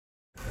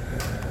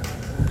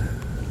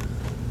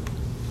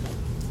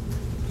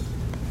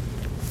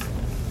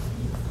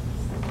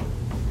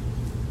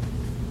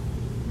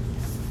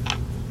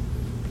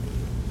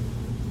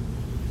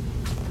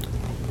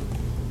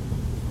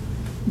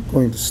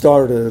Going to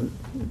start a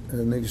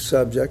new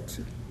subject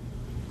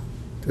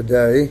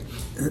today.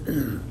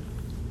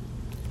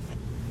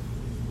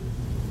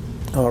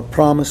 Our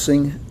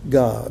promising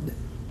God.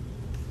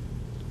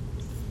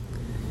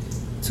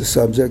 It's a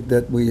subject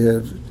that we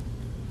have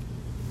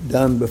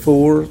done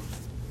before.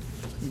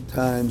 The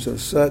times are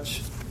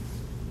such,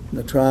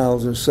 the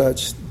trials are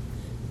such,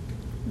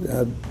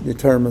 I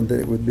determined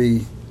that it would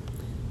be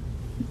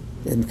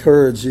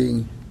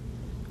encouraging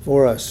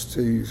for us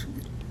to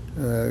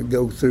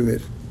go through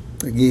it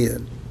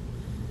again.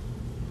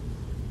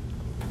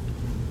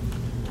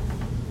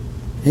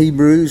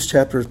 Hebrews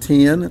chapter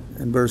 10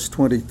 and verse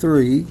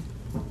 23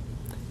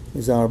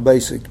 is our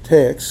basic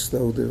text,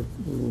 though we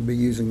will be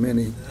using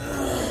many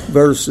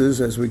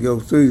verses as we go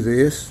through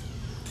this.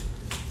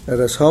 Let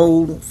us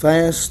hold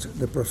fast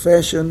the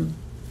profession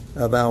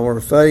of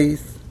our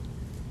faith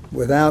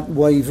without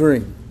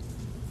wavering,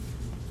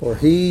 for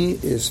he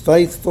is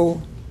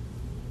faithful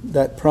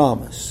that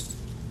promised.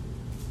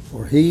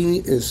 For he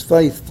is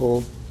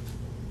faithful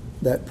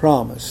that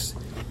promised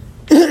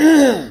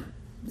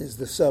is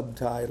the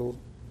subtitle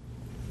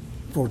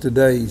for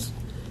today's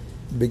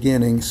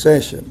beginning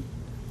session.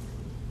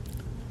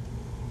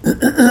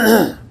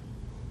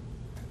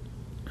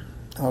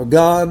 Our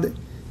God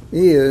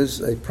is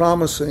a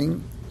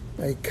promising,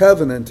 a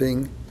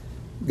covenanting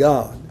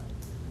God.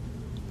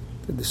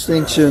 The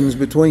distinctions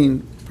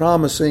between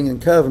promising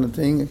and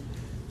covenanting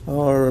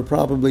are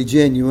probably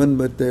genuine,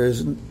 but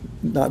there's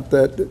not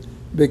that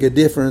big a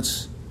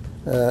difference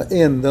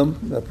in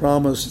them. A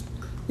promise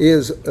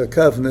is a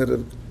covenant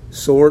of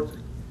sort,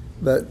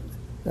 but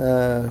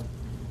the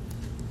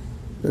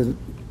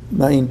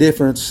main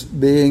difference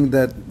being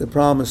that the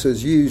promise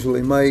is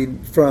usually made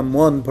from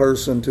one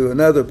person to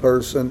another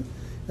person,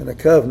 and a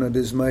covenant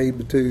is made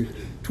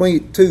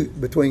between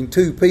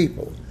two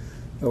people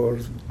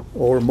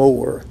or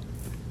more.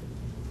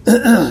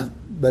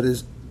 But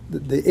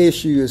the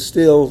issue is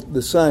still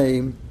the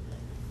same,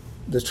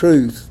 the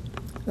truth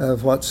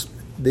of what's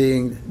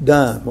being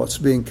done, what's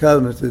being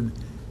covenanted,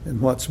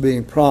 and what's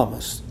being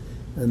promised,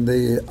 and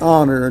the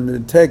honor and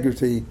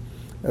integrity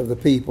of the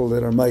people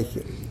that are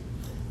making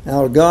it.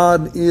 Our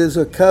God is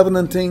a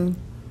covenanting,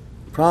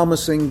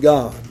 promising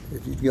God.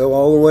 If you go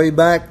all the way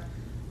back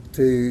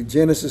to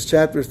Genesis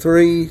chapter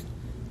 3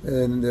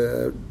 and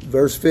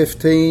verse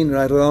 15,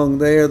 right along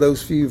there,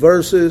 those few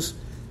verses,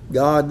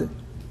 God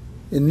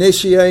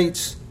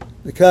initiates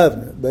the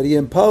covenant, but he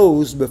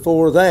imposed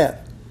before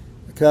that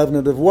the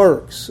covenant of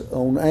works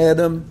on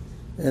Adam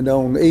and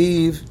on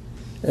Eve.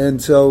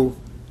 And so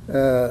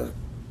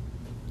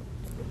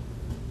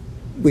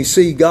we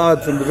see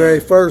God from the very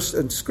first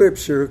in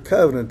Scripture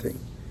covenanting.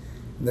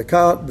 The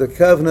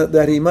covenant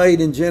that he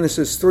made in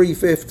Genesis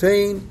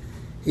 3:15,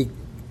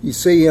 you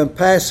see him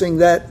passing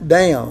that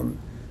down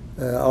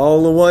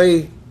all the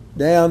way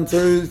down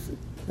through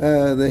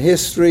the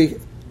history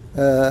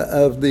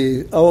of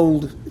the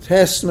Old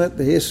Testament,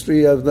 the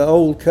history of the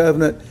Old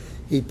Covenant.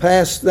 He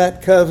passed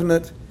that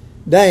covenant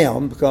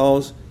down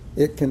because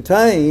it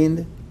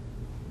contained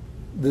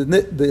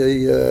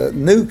the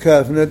new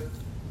covenant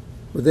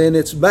within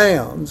its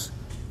bounds,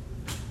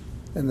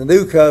 and the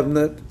new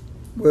covenant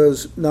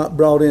was not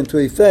brought into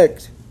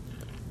effect,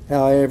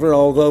 however,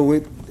 although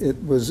it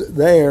was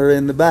there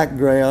in the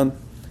background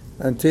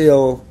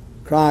until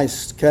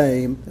Christ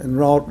came and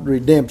wrought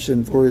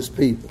redemption for his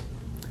people.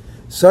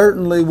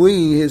 Certainly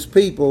we, his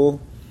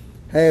people,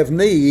 have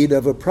need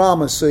of a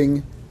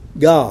promising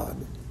God,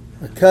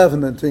 a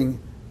covenanting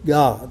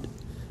God.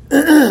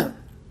 Now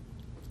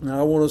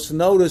I want us to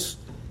notice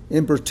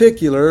in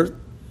particular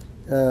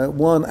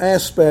one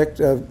aspect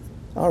of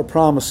our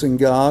promising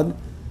God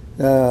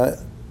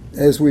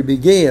as we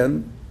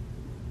begin,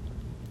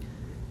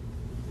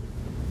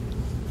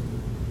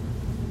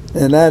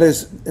 and that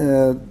is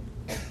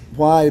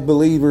why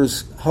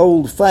believers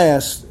hold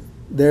fast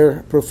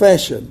their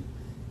profession.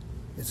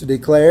 It's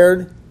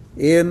declared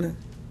in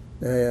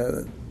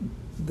the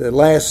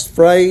last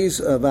phrase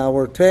of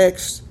our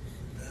text,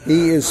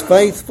 he is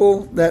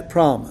faithful that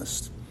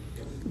promised.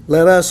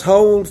 Let us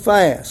hold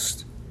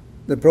fast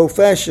the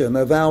profession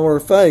of our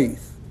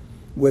faith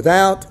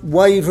without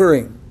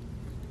wavering,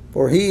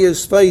 for he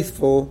is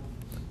faithful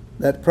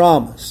that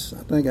promised.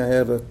 I think I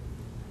have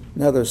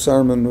another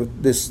sermon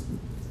with this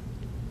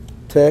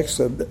text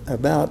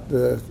about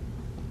the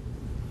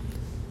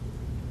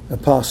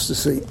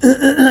apostasy.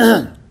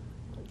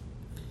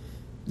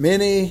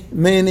 Many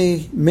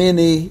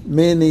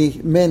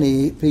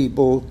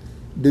people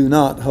do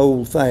not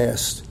hold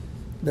fast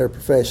their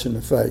profession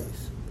of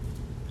faith.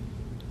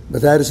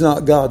 But that is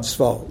not God's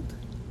fault.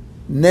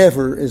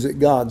 Never is it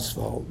God's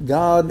fault.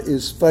 God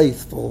is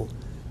faithful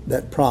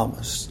that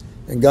promised.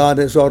 And God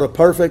has wrought a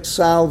perfect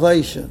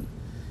salvation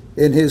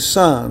in his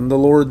Son, the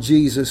Lord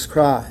Jesus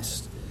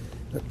Christ.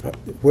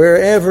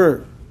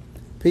 Wherever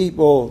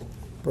people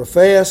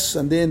profess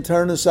and then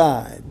turn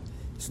aside,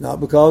 it's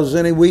not because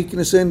there's any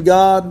weakness in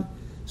God.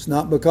 It's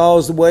not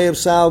because the way of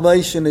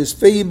salvation is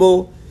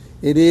feeble.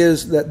 It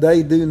is that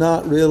they do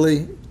not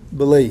really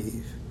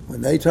believe. When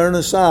they turn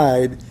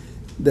aside,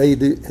 they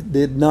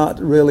did not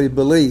really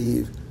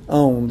believe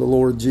on the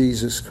Lord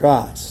Jesus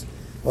Christ.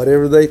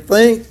 Whatever they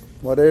think,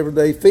 whatever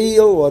they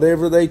feel,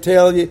 whatever they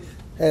tell you,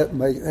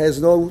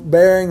 has no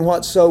bearing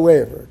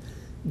whatsoever.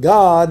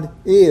 God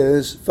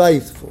is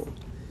faithful.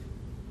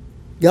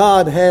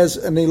 God has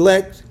an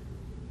elect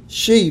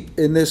sheep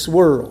in this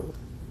world,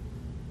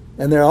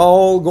 and they're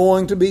all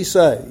going to be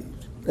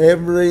saved,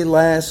 every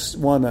last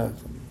one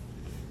of them.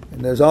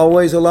 And there's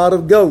always a lot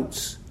of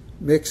goats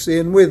mixed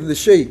in with the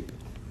sheep,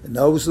 and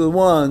those are the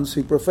ones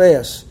who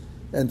profess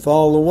and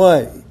fall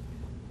away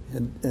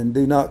and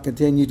do not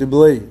continue to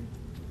believe.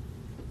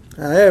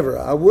 However,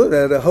 I would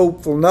add a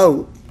hopeful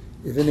note.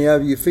 If any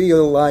of you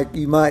feel like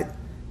you might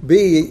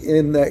be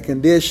in that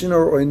condition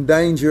or in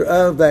danger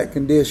of that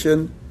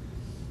condition,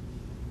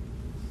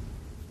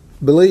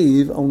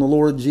 believe on the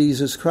Lord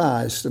Jesus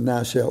Christ and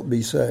thou shalt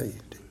be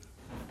saved.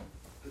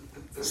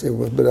 You say,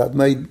 well, but I've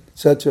made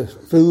such a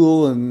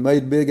fool and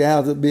made big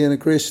out of being a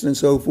Christian and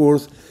so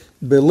forth.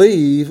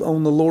 Believe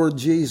on the Lord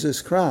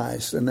Jesus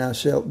Christ and thou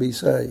shalt be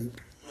saved.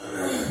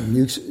 And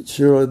you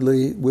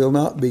assuredly will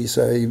not be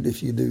saved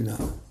if you do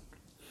not.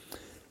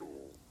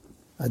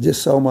 I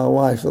just saw my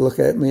wife look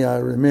at me. I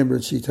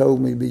remembered she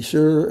told me, be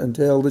sure and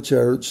tell the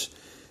church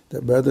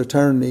that Brother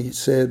Turney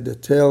said to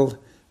tell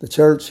the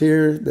church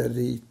here that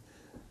he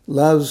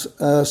loves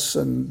us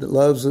and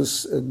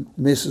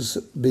misses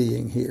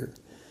being here.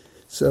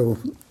 So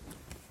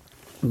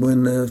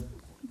when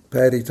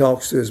Patty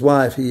talks to his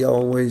wife, he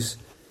always,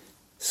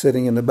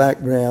 sitting in the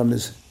background,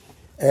 is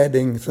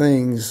adding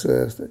things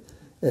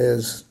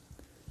as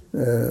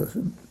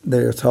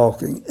they're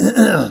talking.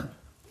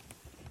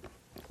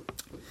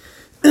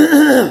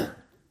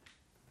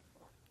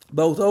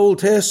 Both Old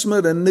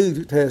Testament and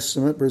New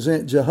Testament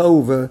present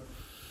Jehovah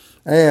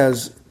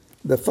as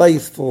the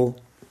faithful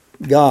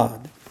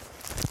God.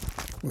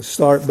 We'll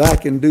start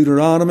back in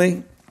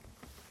Deuteronomy.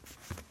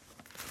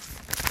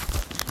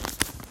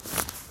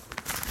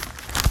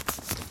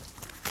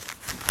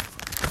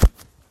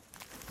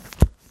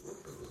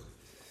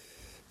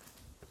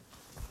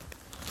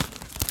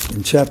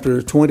 In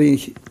chapter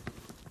 7,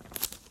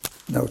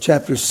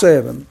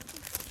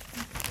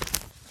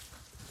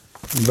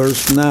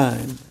 verse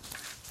 9.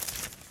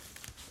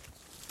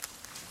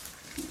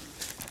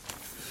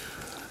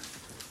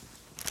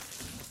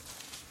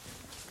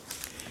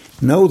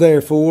 Know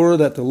therefore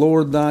that the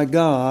Lord thy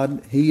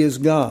God, he is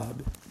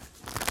God,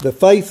 the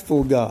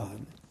faithful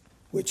God,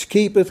 which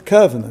keepeth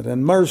covenant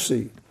and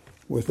mercy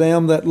with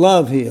them that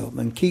love him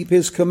and keep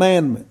his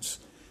commandments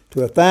to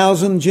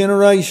 1,000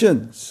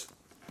 generations.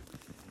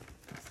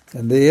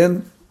 And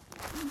then,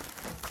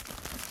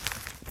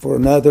 for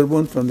another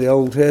one from the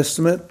Old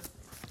Testament,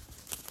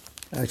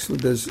 actually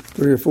there's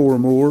 3 or 4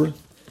 more,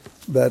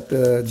 but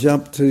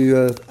jump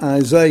to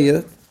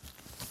Isaiah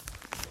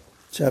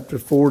chapter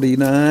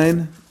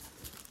 49.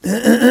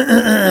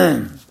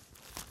 In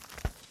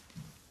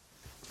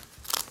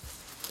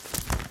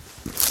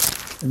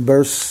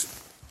verse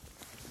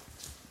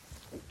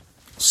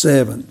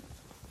 7.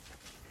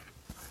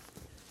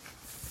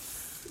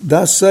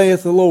 Thus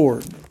saith the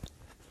Lord,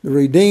 the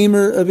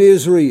Redeemer of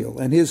Israel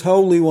and his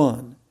Holy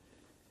One,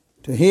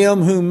 to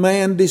him whom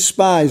man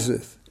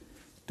despiseth,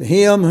 to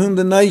him whom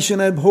the nation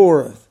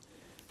abhorreth,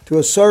 to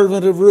a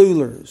servant of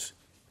rulers,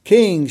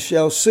 kings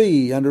shall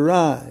see and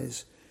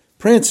arise,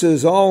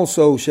 princes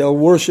also shall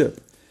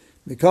worship,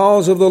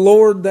 because of the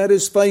Lord that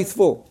is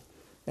faithful,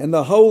 and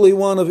the Holy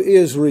One of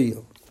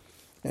Israel,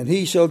 and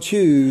he shall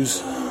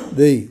choose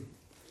thee.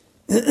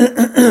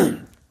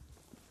 The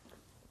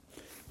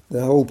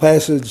whole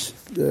passage,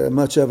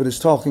 much of it is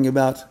talking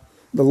about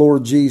the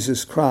Lord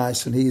Jesus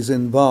Christ, and he's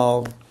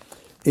involved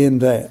in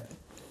that.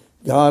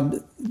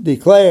 God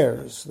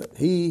declares that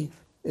he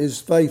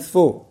is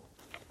faithful,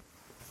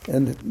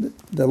 and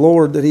the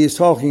Lord that he is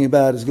talking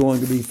about is going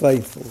to be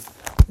faithful.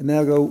 And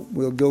now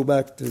we'll go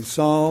back to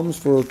Psalms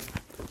for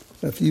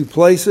a few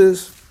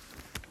places.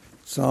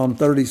 Psalm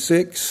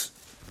 36,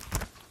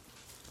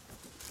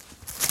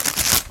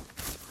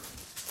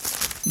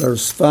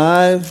 verse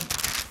 5.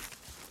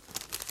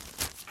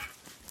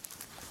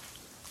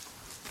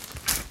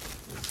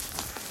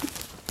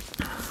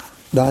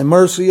 Thy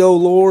mercy, O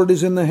Lord,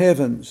 is in the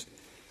heavens,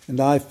 and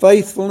thy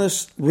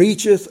faithfulness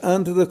reacheth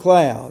unto the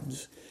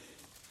clouds.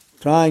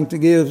 Trying to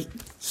give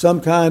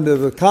some kind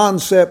of a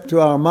concept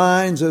to our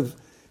minds of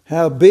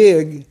how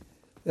big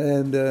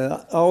and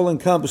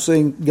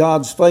all-encompassing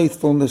God's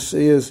faithfulness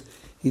is.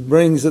 He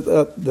brings it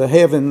up the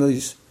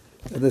heavenlies,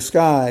 the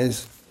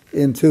skies,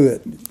 into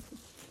it.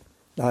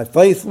 Thy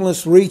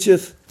faithfulness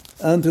reacheth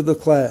unto the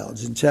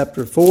clouds. In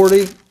chapter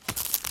 40, in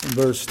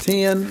verse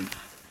 10,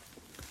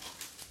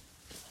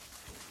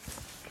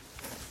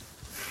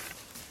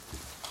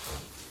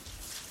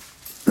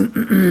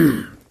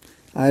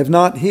 I have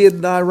not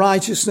hid thy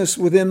righteousness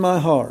within my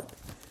heart.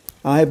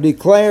 I have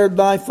declared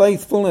thy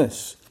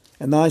faithfulness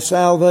and thy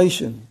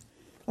salvation.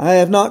 I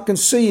have not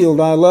concealed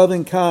thy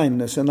loving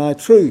kindness and thy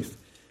truth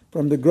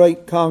from the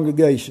great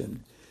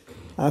congregation.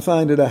 I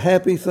find it a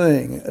happy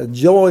thing, a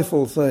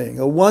joyful thing,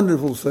 a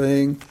wonderful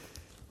thing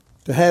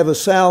to have a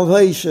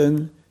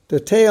salvation to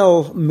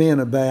tell men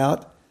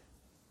about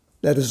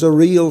that is a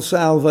real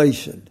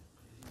salvation.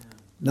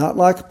 Not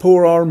like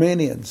poor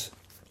Arminians.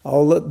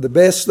 All the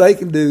best they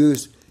can do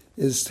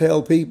is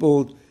tell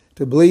people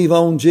to believe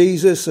on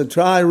Jesus and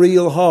try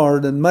real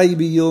hard and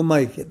maybe you'll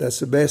make it. That's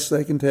the best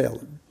they can tell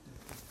them.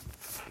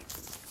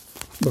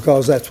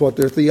 Because that's what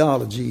their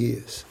theology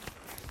is.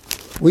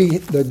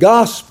 The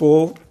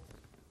gospel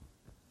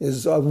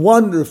is a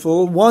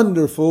wonderful,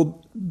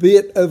 wonderful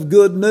bit of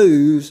good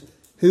news.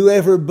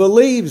 Whoever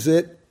believes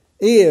it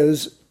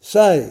is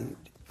saved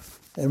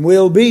and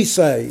will be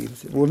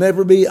saved. Will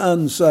never be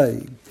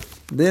unsaved.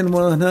 Then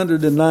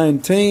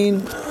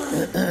 119.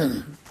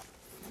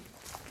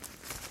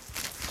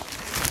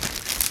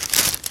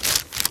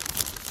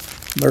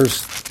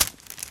 Verse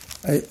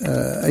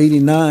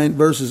 89,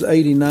 verses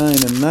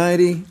 89 and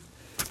 90.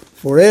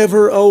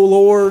 Forever, O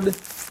Lord,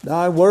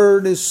 thy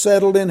word is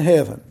settled in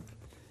heaven.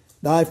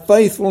 Thy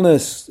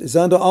faithfulness is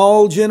unto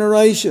all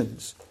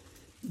generations.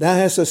 Thou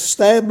hast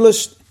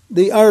established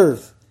the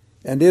earth,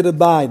 and it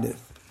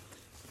abideth.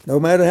 No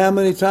matter how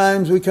many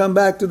times we come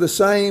back to the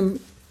same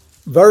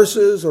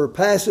verses or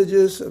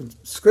passages of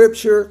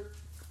Scripture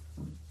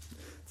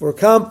for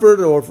comfort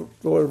or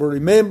for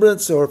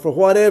remembrance or for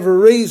whatever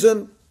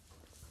reason,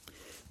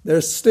 they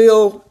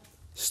still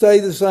stay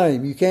the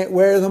same. You can't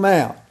wear them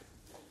out.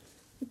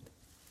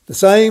 The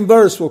same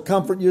verse will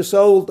comfort your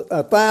soul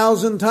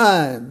 1,000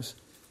 times.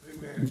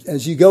 Amen.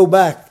 As you go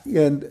back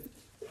and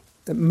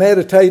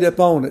meditate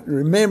upon it.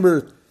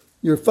 Remember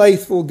your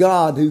faithful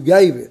God who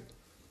gave it.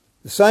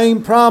 The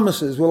same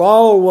promises will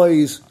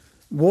always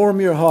warm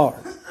your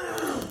heart.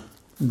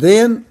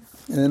 Then,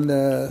 in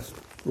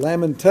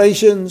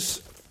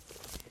Lamentations,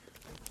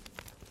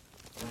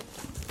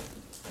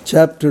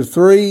 chapter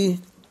 3,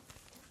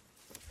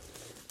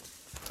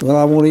 well,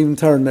 I won't even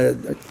turn there.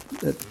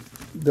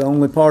 The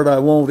only part I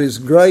want is,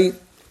 great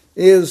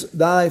is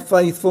thy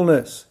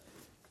faithfulness.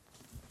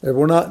 There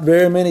were not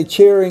very many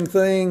cheering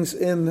things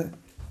in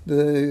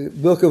the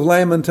book of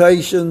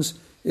Lamentations.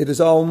 It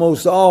is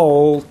almost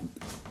all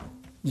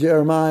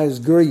Jeremiah's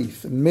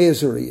grief and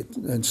misery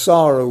and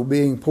sorrow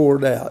being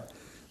poured out.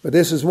 But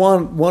this is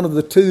one of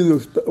the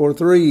 2 or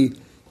 3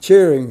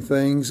 cheering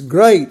things.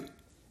 Great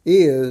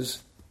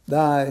is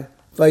thy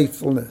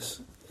faithfulness.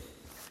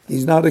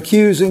 He's not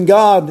accusing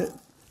God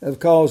of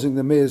causing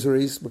the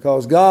miseries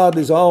because God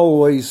is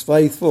always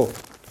faithful.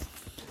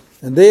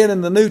 And then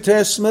in the New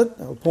Testament,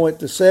 I'll point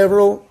to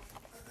several.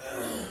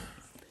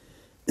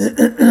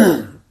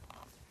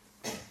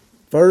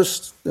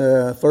 First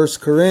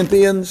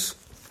Corinthians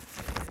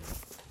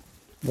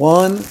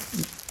 1,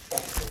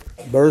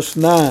 verse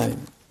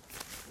 9.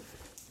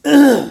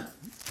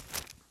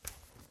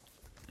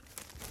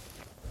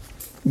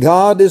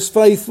 God is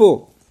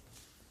faithful.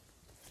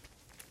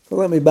 Well,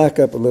 let me back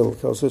up a little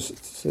because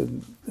this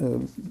is a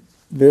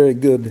very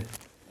good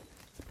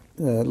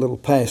little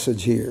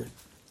passage here.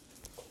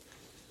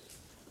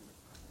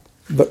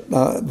 But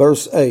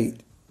verse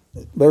 7.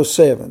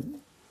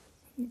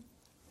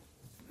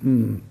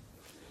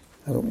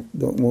 I don't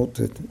want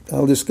to.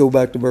 I'll just go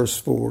back to verse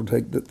 4 to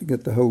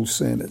get the whole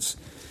sentence.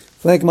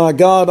 Thank my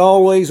God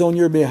always on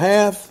your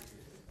behalf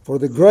for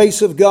the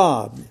grace of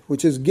God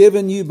which is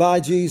given you by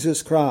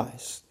Jesus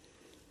Christ,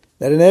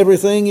 that in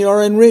everything you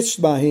are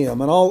enriched by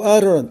him, in all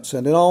utterance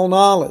and in all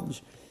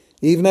knowledge,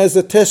 even as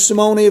the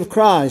testimony of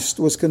Christ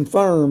was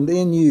confirmed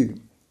in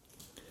you,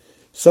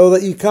 so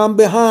that you come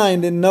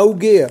behind in no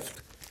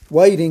gift,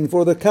 waiting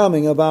for the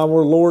coming of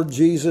our Lord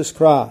Jesus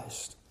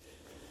Christ,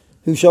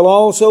 who shall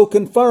also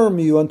confirm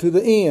you unto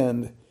the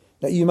end,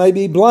 that you may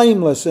be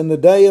blameless in the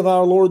day of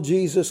our Lord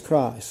Jesus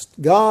Christ.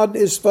 God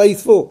is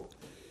faithful,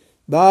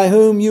 by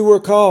whom you were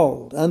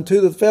called unto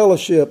the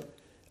fellowship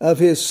of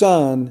his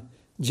Son,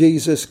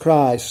 Jesus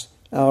Christ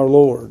our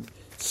Lord.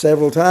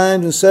 Several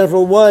times in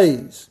several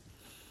ways,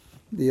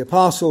 the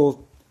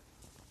apostle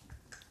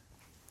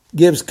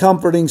gives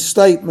comforting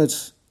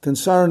statements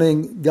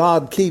concerning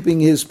God keeping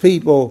his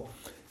people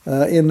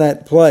in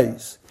that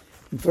place.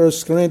 In 1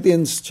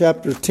 Corinthians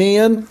chapter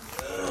 10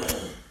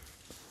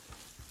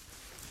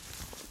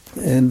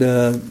 and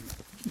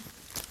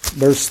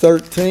verse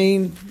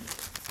 13,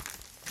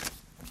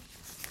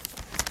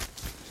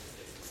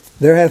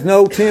 there hath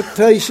no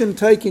temptation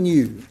taken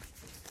you,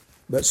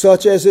 but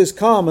such as is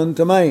common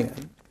to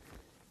man.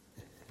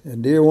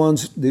 And dear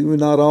ones, do we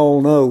not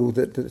all know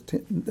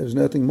that there's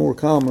nothing more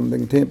common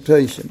than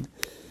temptation?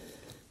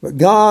 But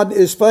God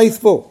is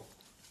faithful,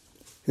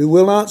 who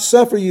will not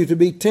suffer you to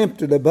be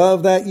tempted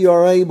above that you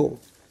are able,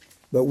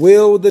 but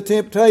will with the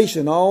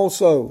temptation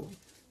also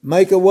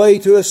make a way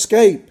to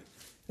escape,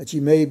 that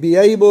you may be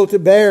able to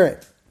bear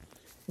it.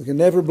 We can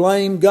never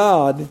blame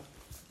God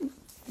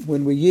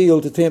when we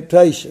yield to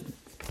temptation,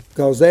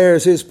 because there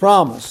is his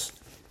promise.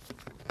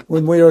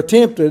 When we are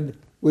tempted,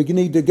 we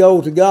need to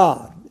go to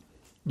God.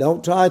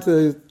 Don't try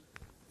to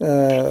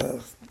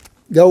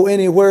go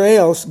anywhere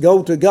else.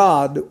 Go to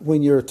God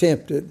when you're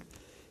tempted,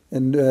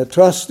 and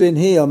trust in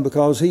him,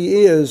 because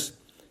he is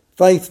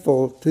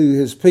faithful to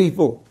his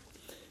people.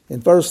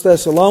 In 1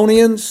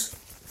 Thessalonians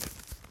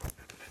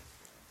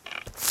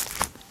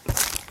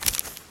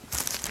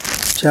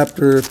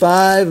chapter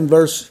 5 and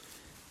verse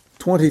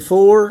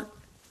 24.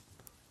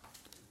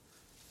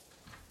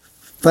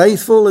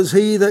 Faithful is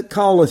he that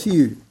calleth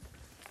you,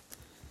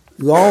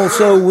 who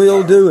also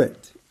will do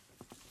it.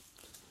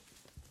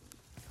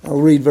 I'll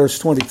read verse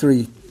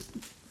 23.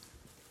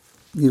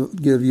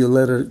 Give you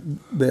a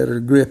better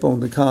grip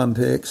on the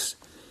context.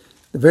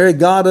 The very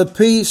God of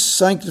peace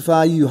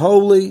sanctify you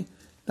wholly.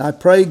 I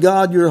pray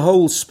God your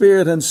whole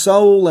spirit and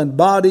soul and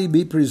body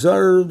be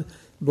preserved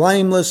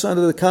blameless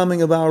unto the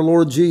coming of our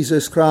Lord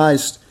Jesus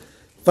Christ.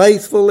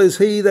 Faithful is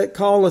he that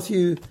calleth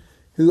you,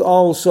 who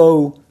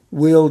also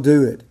will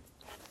do it.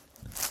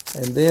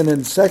 And then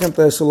in 2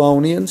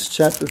 Thessalonians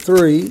chapter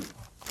 3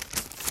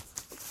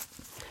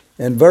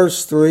 and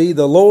verse 3,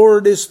 the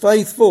Lord is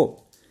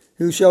faithful,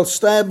 who shall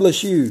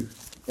establish you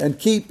and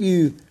keep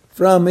you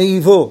from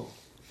evil.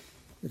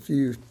 If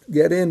you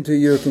get into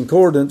your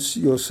concordance,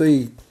 you'll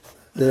see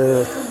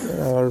there's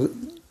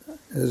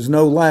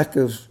no lack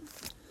of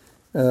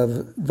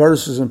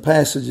verses and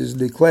passages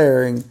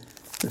declaring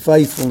the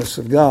faithfulness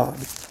of God.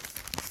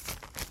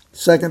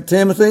 2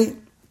 Timothy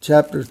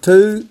chapter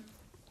 2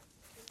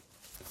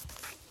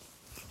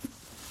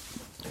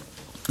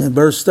 and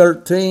verse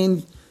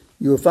 13,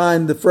 you'll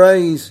find the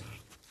phrase,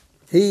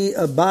 he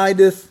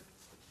abideth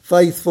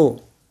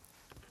faithful.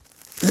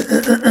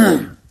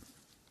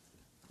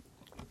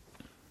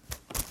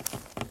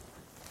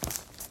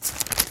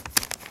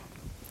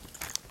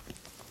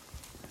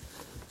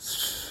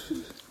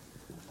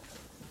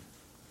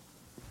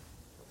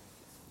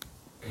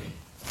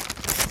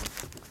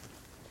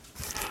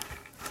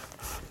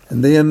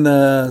 And then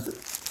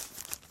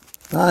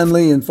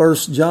finally in 1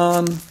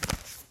 John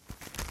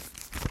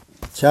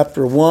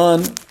chapter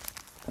 1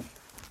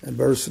 and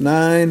verse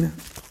 9.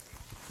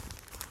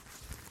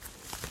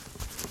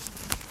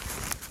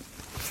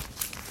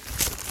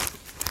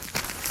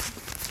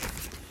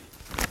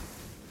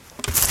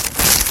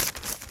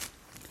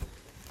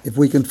 If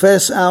we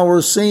confess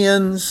our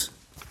sins,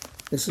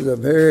 this is a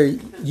very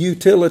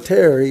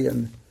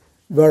utilitarian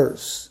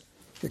verse.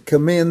 It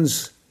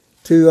commends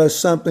to us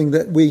something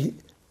that we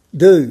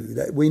do,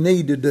 that we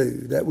need to do,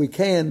 that we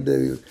can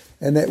do,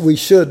 and that we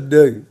should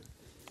do.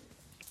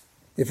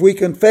 If we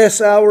confess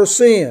our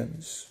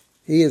sins,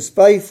 he is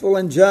faithful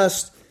and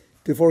just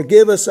to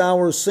forgive us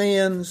our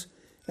sins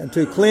and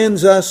to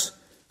cleanse us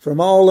from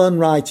all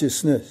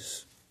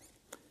unrighteousness.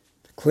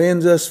 To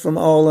cleanse us from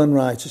all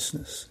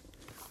unrighteousness.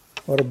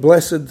 What a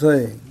blessed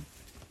thing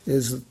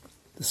is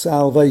the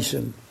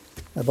salvation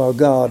of our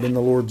God in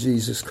the Lord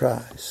Jesus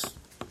Christ.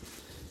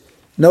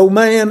 No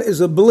man is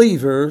a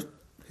believer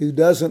who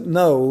doesn't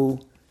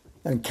know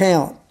and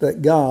count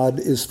that God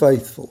is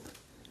faithful.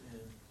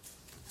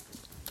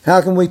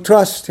 How can we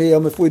trust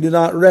him if we do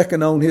not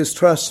reckon on his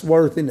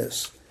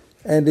trustworthiness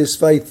and his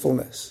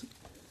faithfulness?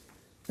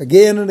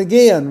 Again and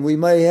again, we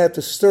may have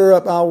to stir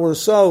up our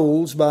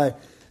souls by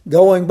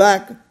going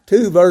back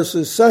to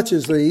verses such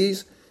as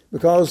these,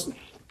 because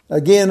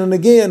again and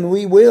again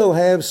we will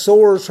have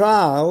sore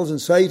trials and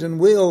Satan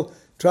will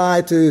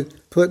try to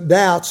put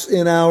doubts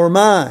in our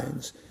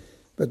minds.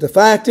 But the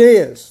fact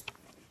is,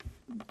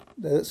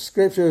 the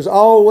Scripture is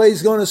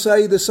always going to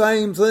say the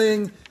same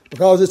thing,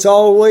 because it's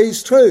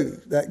always true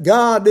that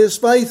God is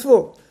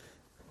faithful.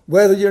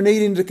 Whether you're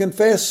needing to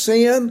confess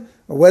sin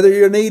or whether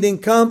you're needing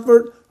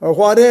comfort or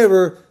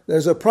whatever,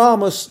 there's a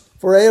promise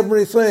for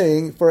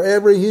everything, for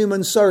every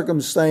human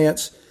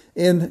circumstance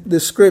in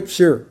the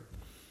Scripture.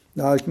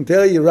 Now I can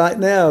tell you right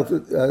now,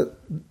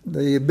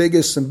 the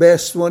biggest and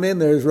best one in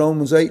there is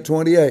Romans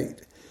 8:28,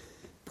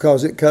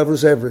 because it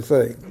covers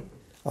everything.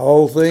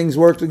 All things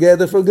work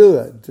together for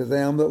good to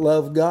them that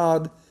love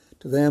God,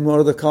 to them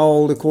are the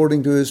called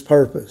according to his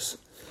purpose.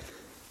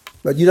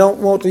 But you don't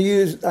want to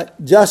use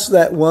just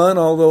that one,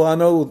 although I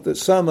know that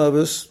some of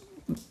us,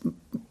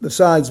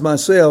 besides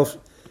myself,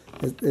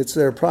 it's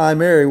their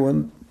primary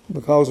one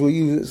because we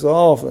use it so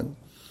often.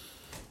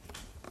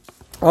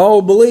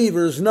 All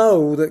believers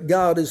know that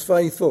God is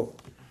faithful.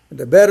 And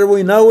the better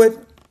we know it,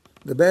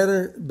 the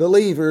better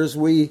believers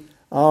we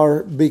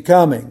are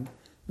becoming,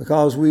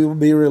 because we will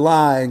be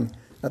relying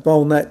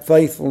upon that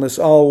faithfulness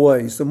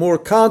always. The more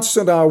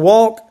constant our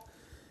walk,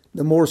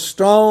 the more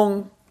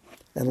strong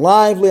and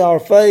lively our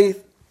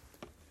faith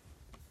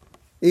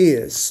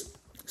is.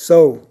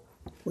 So,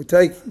 we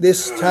take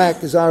this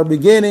tack as our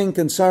beginning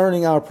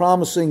concerning our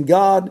promising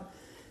God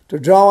to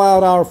draw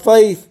out our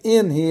faith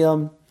in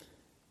him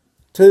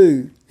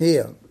to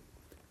him.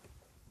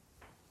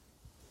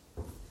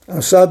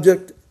 Our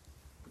subject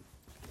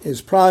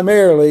is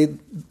primarily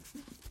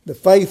the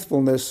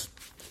faithfulness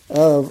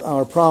of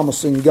our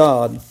promising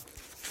God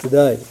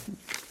today.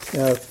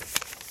 Now,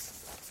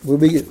 we'll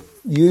be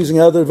using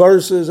other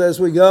verses as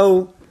we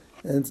go,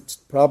 and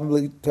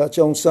probably touch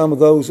on some of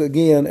those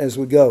again as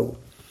we go.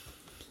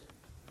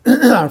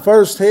 Our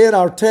first head,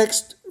 our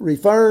text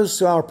refers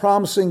to our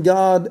promising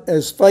God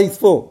as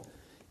faithful,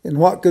 in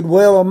what could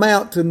well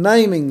amount to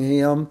naming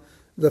him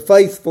the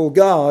faithful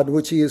God,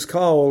 which he is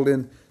called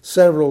in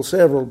several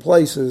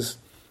places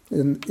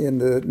in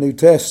the New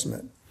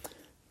Testament.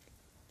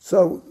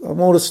 So I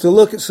want us to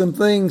look at some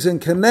things in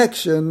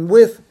connection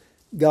with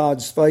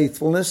God's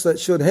faithfulness that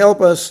should help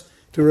us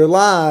to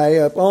rely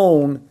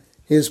upon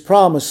His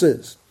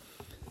promises.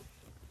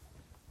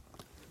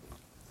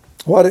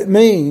 What it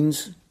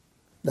means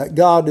that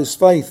God is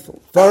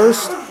faithful.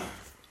 First,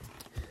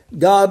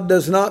 God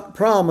does not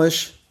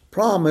promise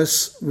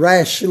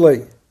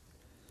rashly.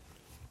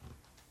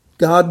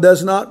 God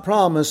does not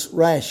promise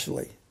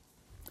rashly.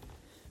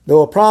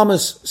 Though a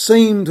promise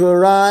seemed to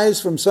arise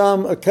from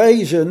some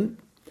occasion,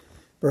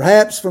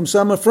 perhaps from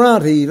some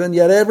affront even,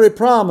 yet every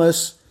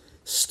promise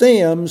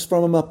stems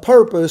from a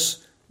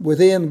purpose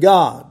within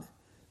God.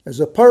 There's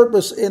a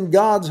purpose in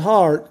God's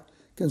heart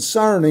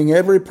concerning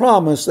every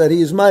promise that He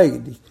has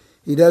made.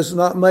 He does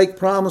not make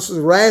promises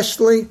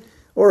rashly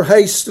or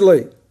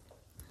hastily.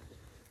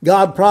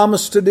 God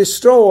promised to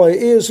destroy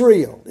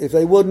Israel if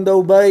they wouldn't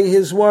obey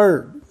His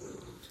word.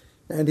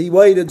 And He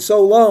waited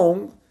so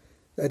long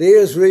that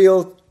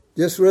Israel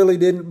just really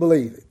didn't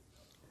believe it.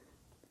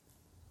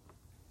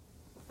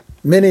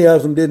 Many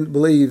of them didn't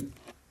believe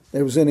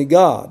there was any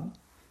God,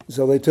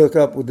 so they took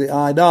up with the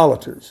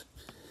idolaters.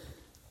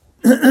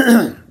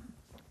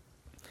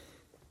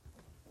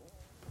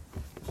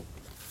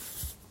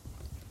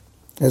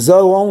 As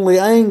though only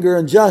anger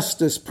and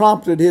justice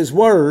prompted His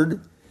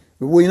word,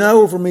 we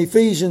know from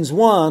Ephesians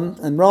 1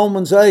 and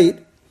Romans 8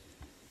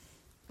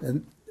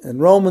 and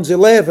Romans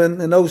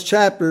 11 in those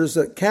chapters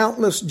that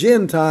countless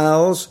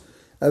Gentiles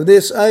of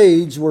this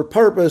age were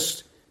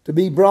purposed to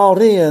be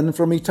brought in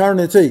from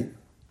eternity.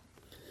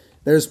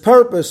 There's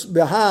purpose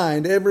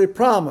behind every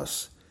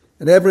promise,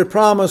 and every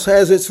promise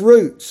has its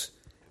roots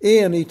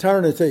in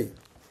eternity.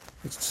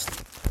 It's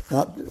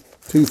not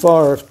too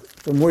far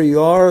from where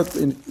you are.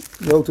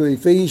 Go to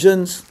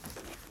Ephesians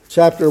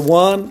chapter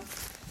 1,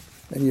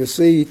 and you'll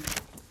see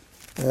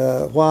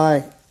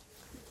why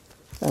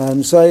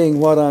I'm saying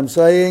what I'm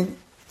saying.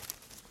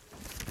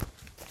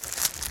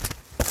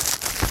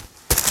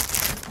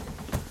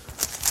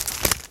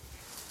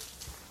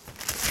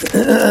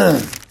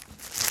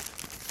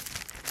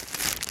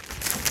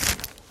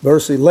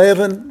 Verse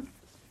 11,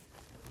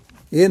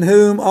 in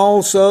whom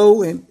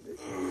also, in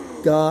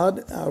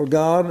God,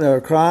 our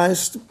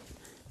Christ,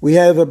 we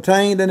have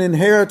obtained an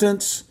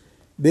inheritance,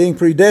 being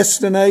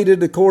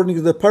predestinated according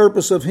to the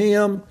purpose of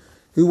Him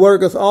who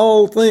worketh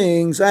all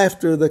things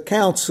after the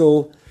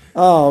counsel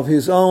of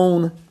His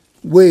own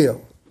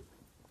will.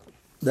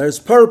 There's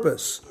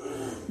purpose.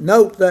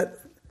 Note that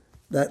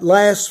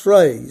last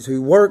phrase,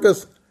 who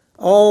worketh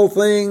all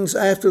things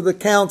after the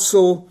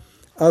counsel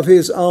of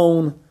His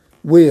own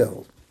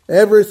will.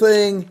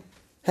 Everything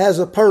has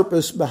a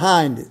purpose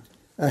behind it,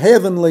 a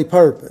heavenly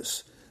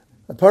purpose,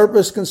 a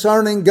purpose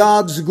concerning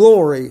God's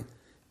glory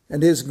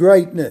and His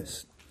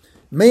greatness.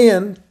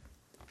 Men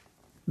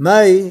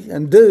may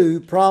and do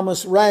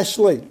promise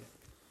rashly,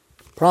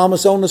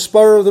 promise on the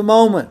spur of the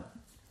moment,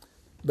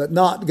 but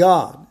not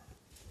God.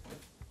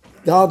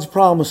 God's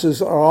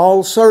promises are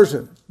all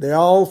certain. They're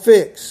all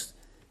fixed.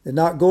 They're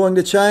not going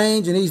to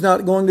change, and He's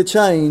not going to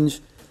change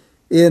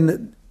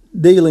in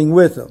dealing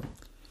with them.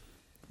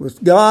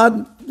 With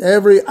God,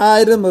 every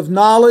item of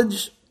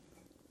knowledge,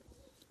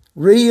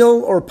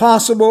 real or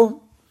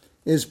possible,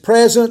 is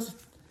present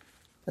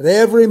at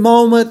every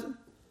moment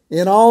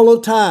in all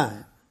of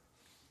time.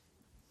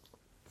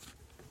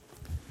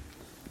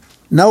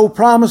 No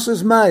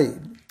promises made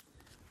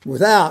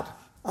without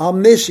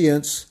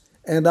omniscience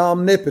and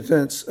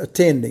omnipotence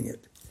attending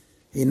it.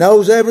 He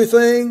knows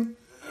everything.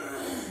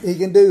 He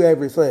can do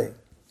everything.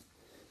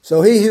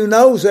 So He who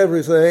knows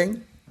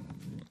everything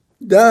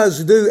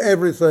does do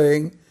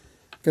everything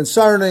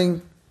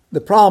concerning the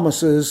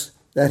promises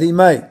that He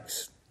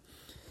makes.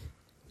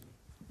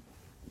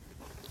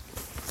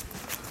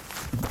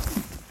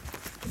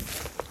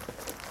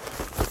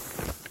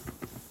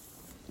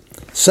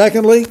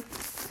 Secondly,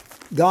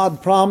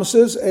 God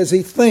promises as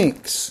He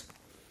thinks.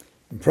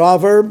 In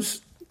Proverbs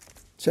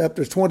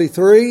chapter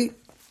 23,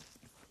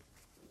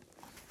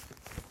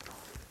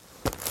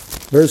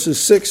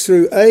 verses 6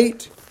 through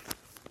 8,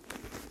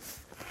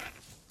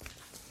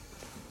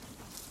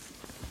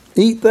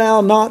 eat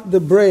thou not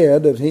the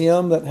bread of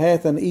him that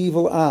hath an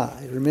evil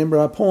eye. Remember,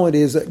 our point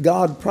is that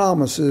God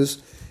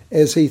promises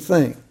as He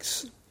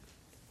thinks.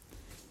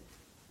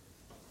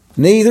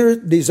 Neither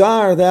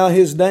desire thou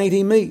his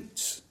dainty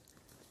meats,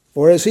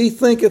 for as he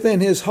thinketh in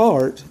his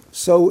heart,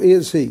 so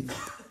is he.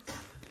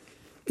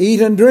 Eat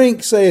and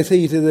drink, saith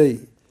he to thee,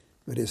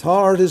 but his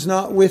heart is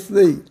not with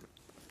thee.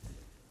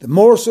 The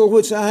morsel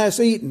which thou hast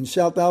eaten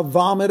shalt thou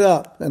vomit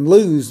up, and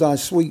lose thy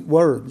sweet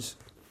words.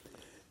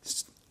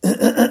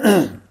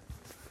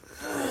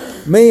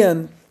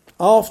 Men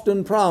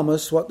often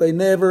promise what they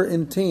never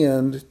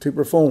intend to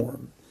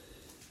perform.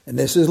 And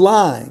this is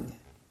lying,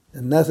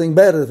 and nothing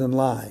better than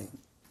lying.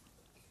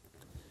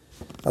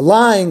 A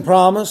lying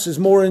promise is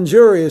more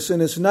injurious in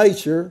its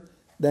nature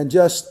than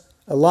just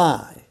a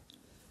lie.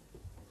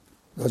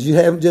 Because you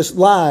haven't just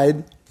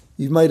lied,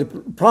 you've made a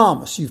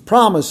promise. You've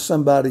promised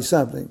somebody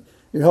something.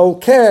 Your whole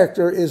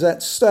character is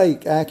at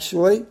stake,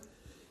 actually,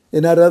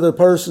 in that other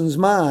person's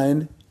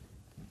mind.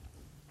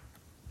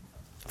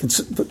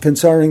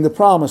 concerning the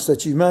promise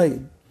that you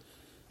made.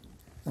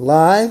 A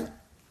lie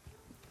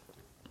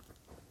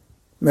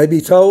may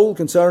be told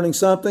concerning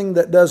something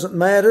that doesn't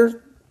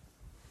matter,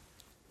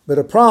 but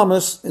a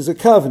promise is a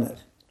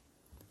covenant.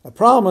 A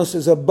promise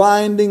is a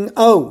binding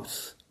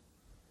oath.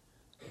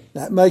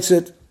 That makes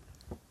it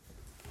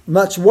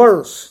much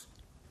worse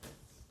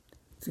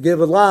to give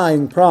a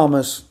lying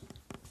promise,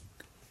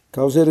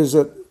 because it is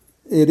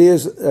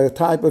a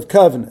type of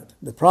covenant.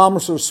 The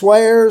promiser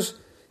swears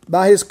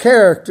by his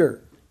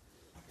character.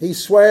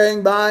 He's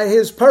swearing by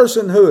his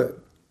personhood.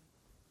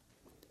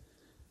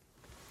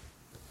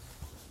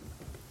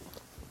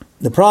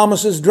 The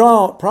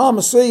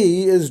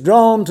promisee is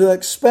drawn to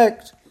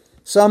expect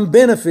some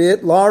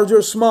benefit, large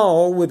or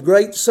small, with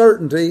great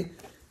certainty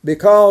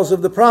because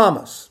of the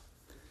promise.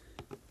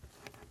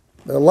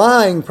 The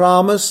lying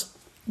promise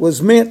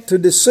was meant to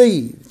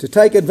deceive, to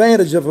take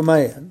advantage of a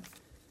man.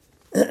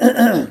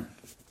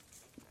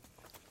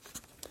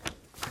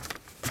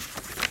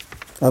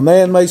 A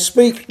man may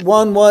speak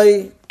one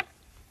way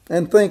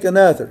and think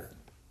another,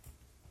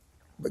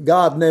 but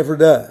God never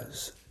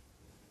does.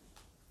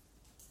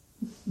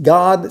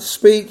 God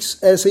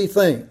speaks as He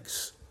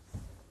thinks.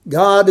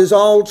 God is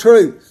all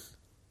truth,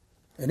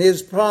 and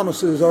His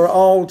promises are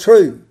all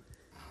true,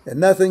 and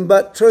nothing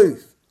but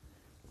truth.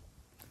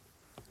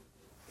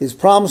 His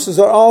promises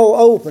are all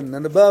open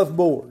and above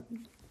board.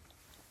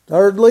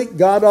 Thirdly,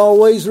 God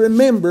always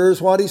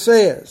remembers what He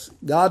says.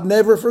 God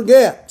never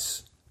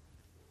forgets.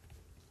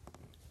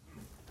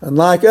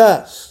 Unlike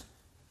us.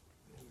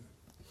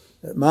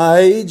 At my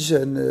age,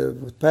 and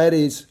with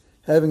Patty's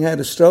having had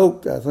a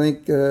stroke, I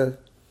think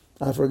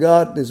I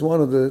forgot is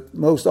one of the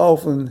most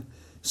often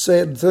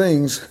said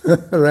things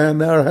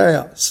around our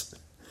house.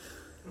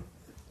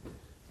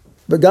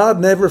 But God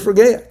never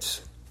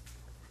forgets.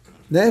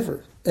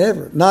 Never,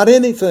 ever. Not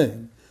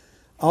anything.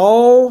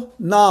 All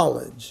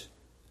knowledge,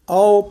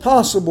 all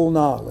possible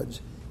knowledge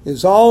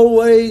is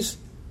always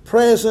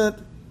present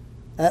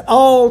at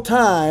all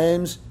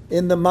times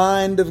in the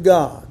mind of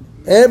God.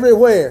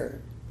 Everywhere.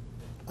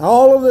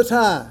 All of the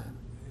time.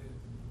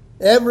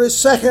 Every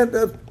second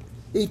of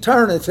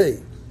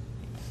eternity.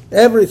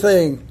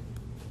 Everything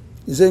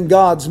is in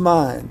God's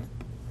mind.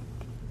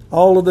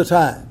 All of the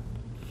time.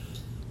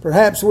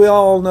 Perhaps we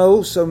all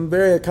know some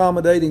very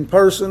accommodating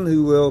person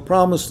who will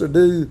promise to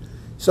do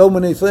so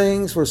many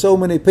things for so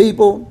many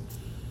people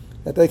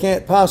that they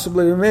can't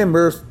possibly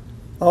remember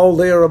all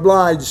they are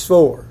obliged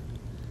for.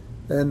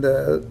 And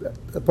a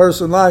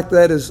person like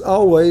that is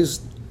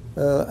always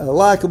a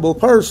likable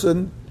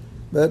person,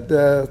 but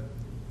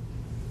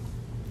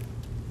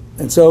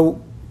and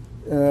so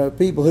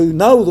people who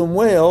know them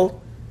well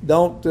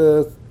don't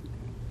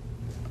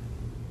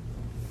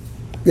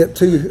get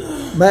too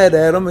mad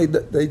at them.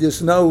 They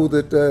just know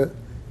that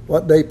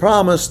what they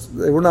promised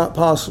they were not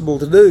possible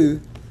to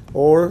do,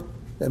 or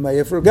they may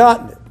have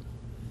forgotten it.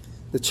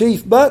 The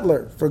chief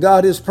butler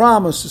forgot his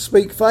promise to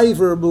speak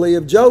favorably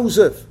of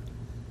Joseph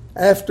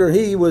after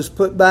he was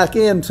put back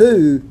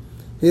into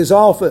his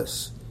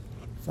office.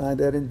 Find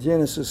that in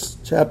Genesis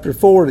chapter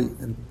 40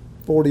 and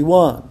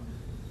 41.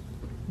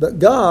 But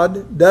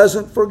God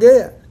doesn't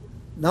forget.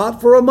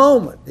 Not for a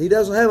moment. He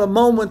doesn't have a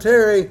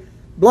momentary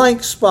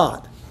blank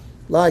spot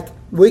like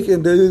we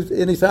can do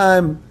any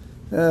time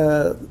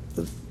of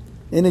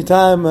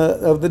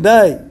the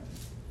day.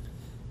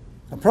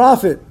 A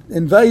prophet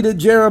invaded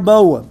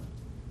Jeroboam's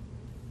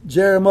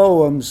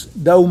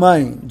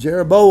domain.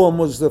 Jeroboam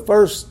was the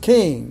first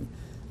king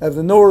of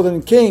the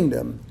northern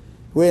kingdom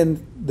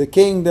when the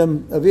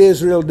kingdom of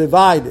Israel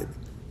divided.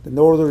 The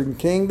northern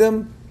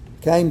kingdom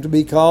came to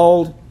be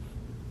called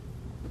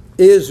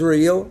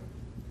Israel,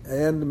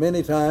 and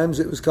many times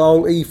it was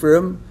called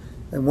Ephraim,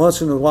 and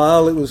once in a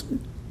while it was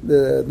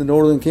the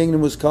northern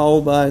kingdom was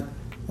called by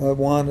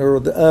one or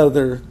the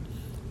other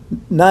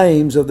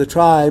names of the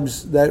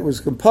tribes that it was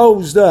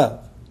composed of.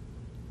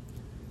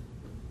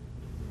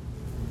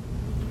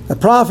 A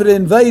prophet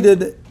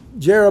invaded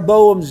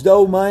Jeroboam's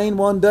domain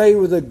one day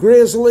with a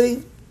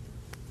grisly,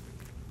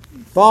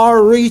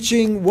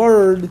 far-reaching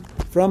word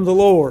from the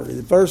Lord.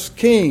 In 1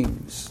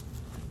 Kings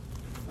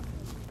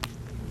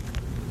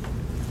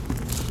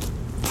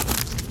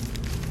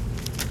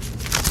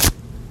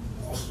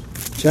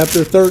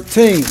chapter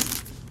 13,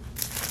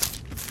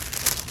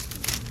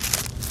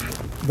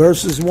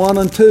 verses 1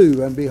 and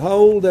 2. And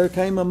behold, there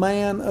came a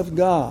man of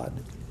God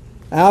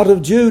out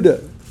of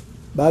Judah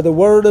by the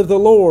word of the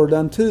Lord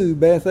unto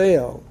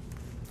Bethel.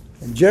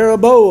 And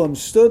Jeroboam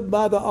stood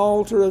by the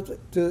altar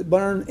to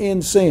burn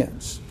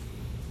incense.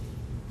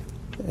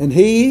 And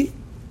he,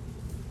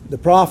 the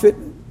prophet,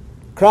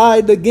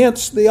 cried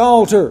against the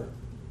altar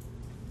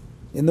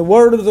in the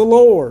word of the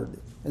Lord,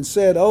 and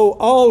said, O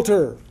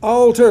altar,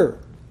 altar,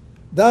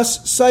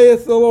 thus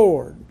saith the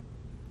Lord,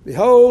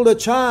 behold, a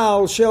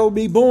child shall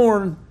be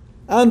born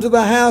unto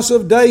the house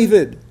of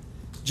David,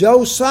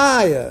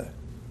 Josiah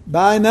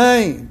by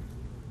name.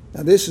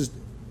 Now this is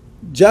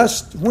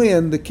just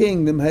when the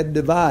kingdom had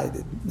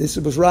divided. This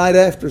was right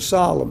after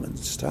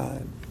Solomon's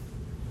time.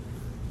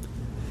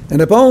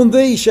 And upon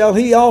thee shall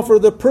he offer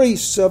the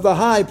priests of the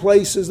high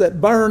places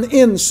that burn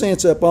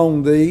incense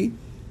upon thee,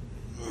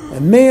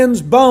 and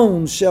men's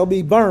bones shall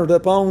be burnt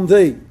upon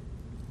thee.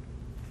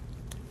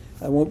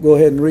 I won't go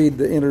ahead and read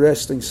the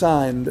interesting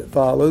sign that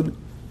followed.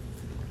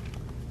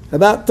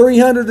 About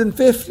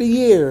 350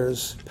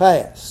 years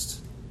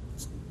passed.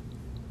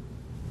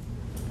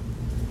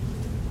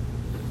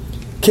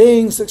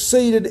 King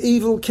succeeded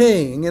evil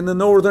king in the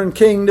northern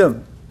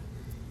kingdom.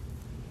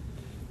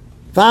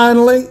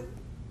 Finally,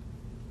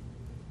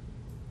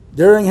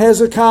 during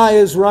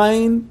Hezekiah's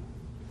reign,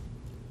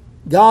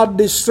 God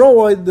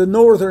destroyed the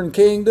northern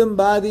kingdom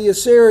by the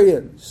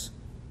Assyrians.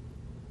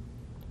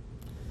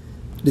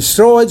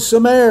 Destroyed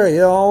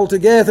Samaria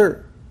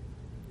altogether.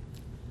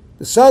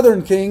 The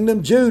southern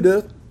kingdom,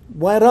 Judah,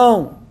 went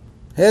on.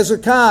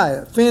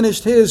 Hezekiah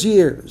finished his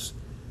years.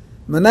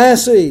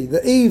 Manasseh,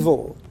 the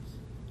evil,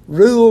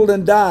 ruled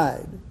and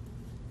died.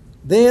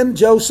 Then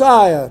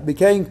Josiah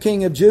became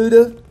king of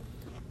Judah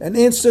and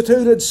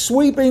instituted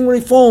sweeping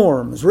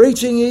reforms,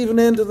 reaching even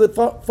into the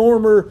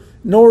former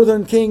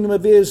northern kingdom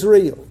of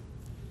Israel.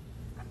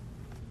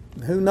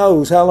 Who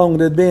knows how long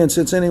it had been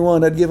since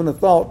anyone had given a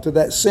thought to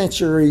that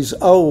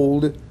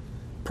centuries-old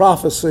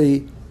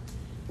prophecy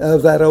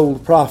of that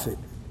old prophet.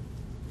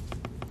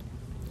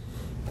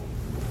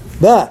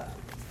 But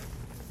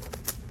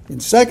in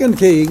 2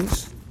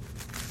 Kings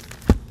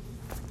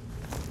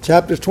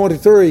chapter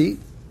 23,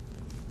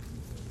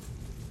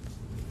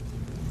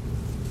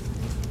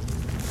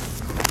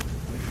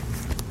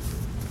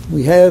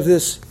 we have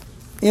this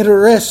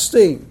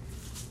interesting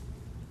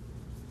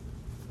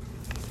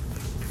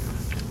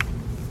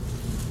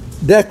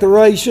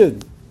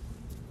declaration.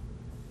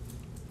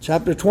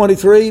 Chapter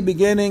 23,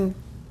 beginning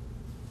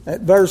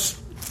at verse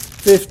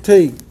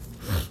 15.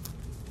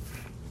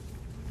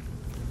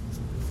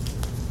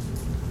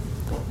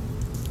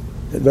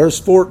 At verse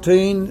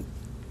 14,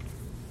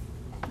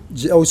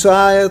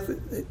 Josiah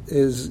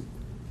is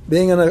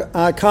being an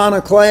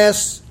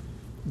iconoclast,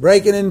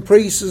 breaking in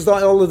pieces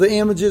all of the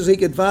images he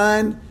could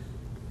find.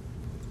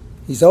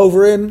 He's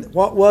over in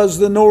what was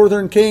the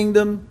northern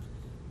kingdom.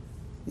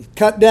 He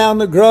cut down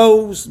the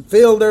groves and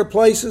filled their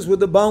places with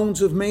the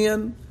bones of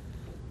men.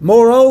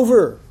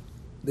 Moreover,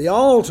 the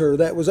altar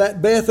that was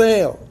at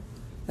Bethel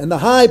and the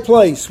high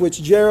place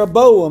which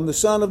Jeroboam the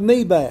son of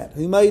Nebat,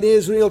 who made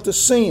Israel to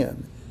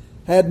sin,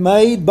 had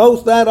made,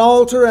 both that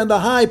altar and the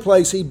high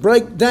place he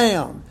brake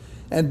down,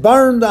 and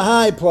burned the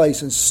high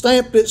place, and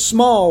stamped it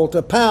small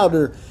to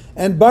powder,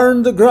 and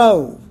burned the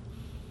grove.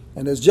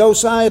 And as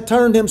Josiah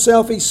turned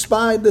himself, he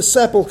spied the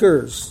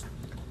sepulchres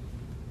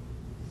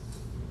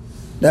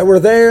that were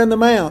there in the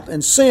mount,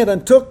 and sent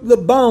and took the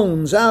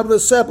bones out of the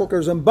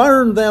sepulchres, and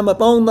burned them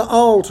upon the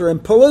altar,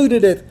 and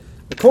polluted it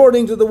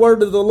according to the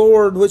word of the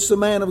Lord, which the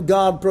man of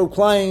God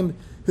proclaimed,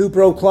 who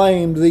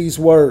proclaimed these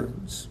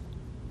words.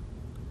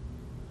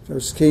 1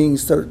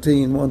 Kings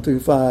 13, 1 through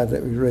 5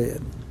 that we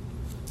read.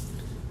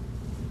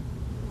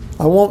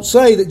 I won't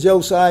say that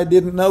Josiah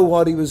didn't know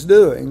what he was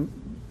doing,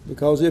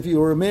 because if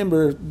you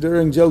remember,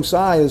 during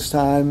Josiah's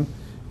time,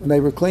 when they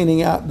were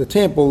cleaning out the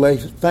temple, they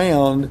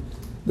found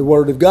the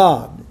Word of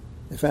God.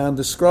 They found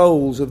the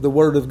scrolls of the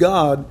Word of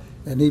God,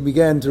 and he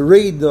began to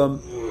read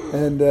them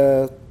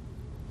and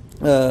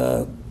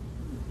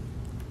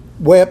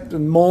wept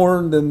and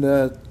mourned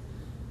and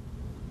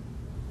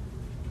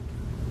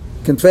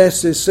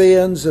confessed his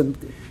sins and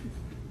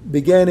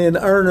began in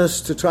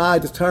earnest to try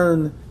to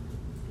turn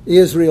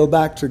Israel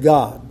back to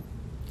God.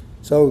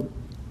 So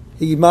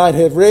he might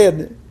have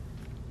read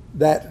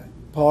that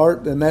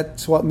part, and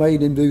that's what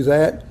made him do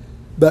that.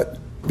 But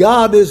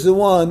God is the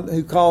one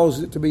who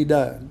caused it to be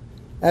done.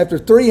 After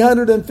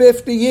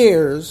 350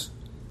 years,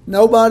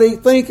 nobody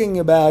thinking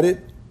about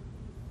it,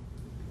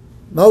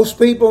 most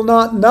people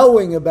not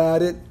knowing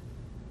about it,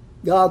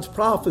 God's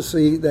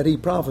prophecy that he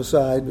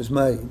prophesied was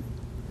made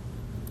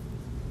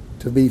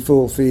to be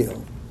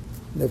fulfilled.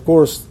 And of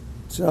course,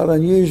 it's not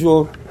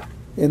unusual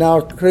in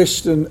our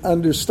Christian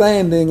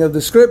understanding of the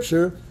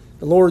Scripture.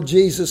 The Lord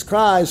Jesus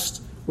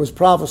Christ was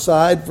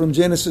prophesied from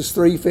Genesis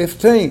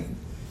 3:15.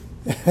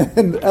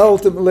 And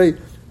ultimately,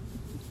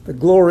 the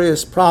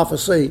glorious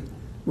prophecy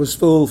was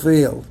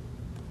fulfilled.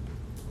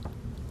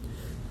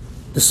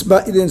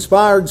 The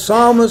inspired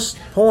psalmist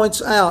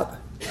points out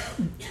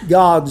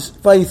God's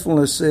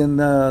faithfulness in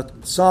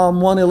Psalm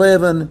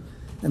 111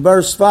 and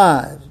verse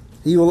 5.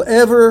 He will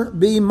ever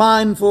be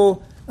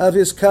mindful of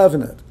his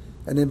covenant.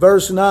 And in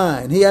verse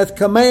 9, he hath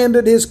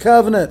commanded his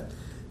covenant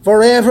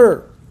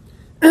forever.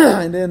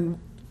 And in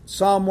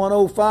Psalm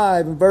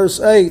 105 and verse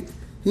 8,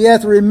 he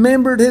hath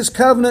remembered his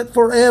covenant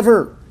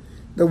forever,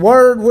 the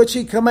word which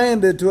he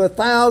commanded to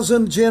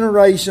 1,000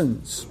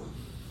 generations.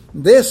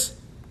 This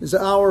is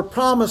our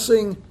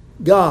promising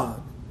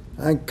God.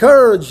 I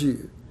encourage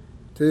you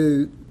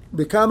to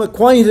become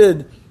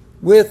acquainted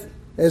with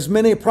as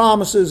many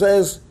promises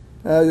as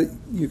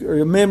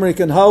your memory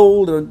can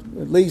hold, or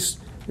at least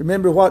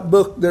remember what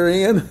book they're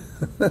in.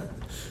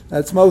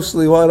 That's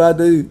mostly what I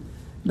do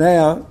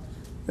now.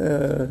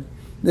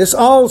 This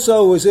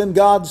also is in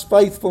God's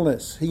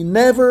faithfulness. He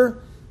never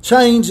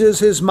changes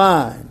his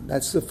mind.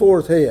 That's the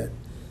fourth head.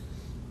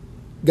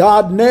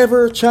 God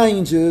never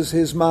changes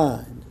his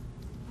mind.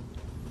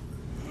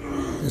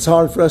 It's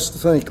hard for us to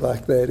think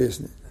like that,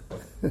 isn't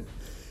it?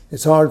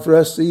 It's hard for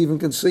us to even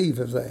conceive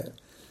of that.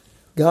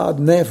 God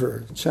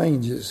never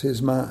changes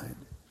his mind.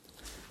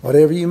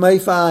 Whatever you may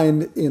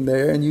find in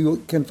there, and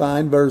you can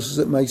find verses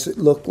that makes it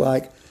look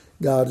like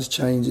God has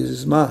changed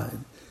his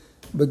mind.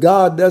 But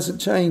God doesn't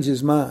change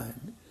his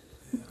mind.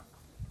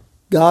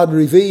 God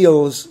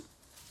reveals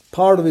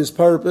part of his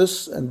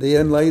purpose, and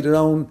then later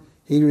on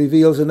he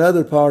reveals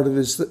another part of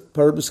his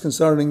purpose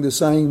concerning the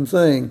same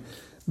thing.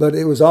 But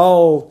it was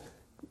all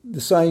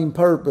the same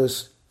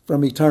purpose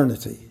from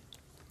eternity.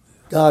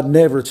 God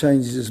never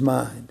changes his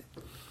mind.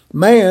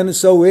 Man is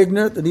so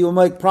ignorant that he will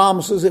make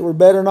promises that were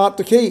better not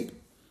to keep.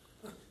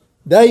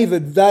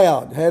 David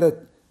vowed, had a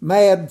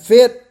mad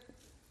fit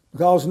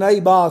because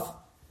Naboth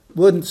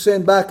wouldn't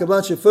send back a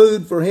bunch of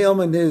food for him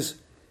and his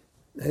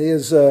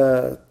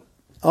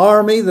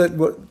army.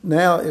 That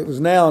now it was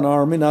now an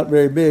army, not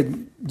very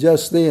big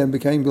just then,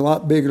 became a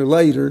lot bigger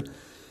later.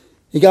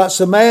 He got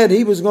so mad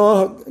he was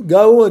going to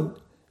go and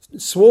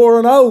swore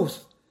an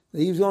oath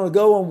that he was going to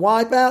go and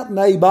wipe out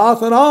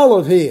Naboth and all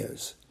of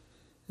his.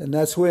 And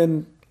that's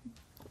when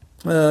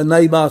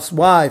Naboth's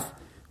wife,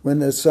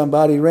 when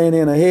somebody ran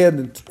in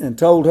ahead and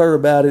told her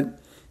about it,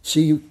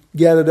 she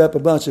gathered up a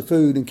bunch of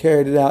food and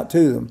carried it out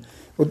to them.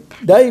 Well,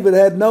 David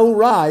had no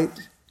right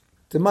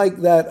to make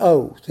that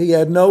oath. He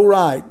had no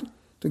right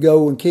to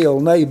go and kill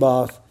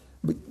Naboth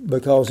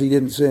because he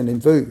didn't send him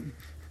food.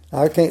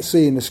 I can't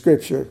see in the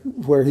scripture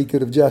where he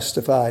could have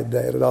justified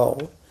that at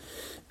all.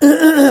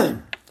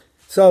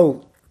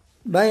 So,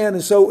 man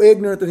is so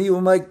ignorant that he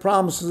will make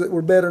promises that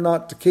were better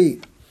not to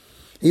keep.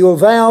 He will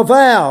vow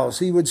vows.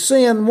 He would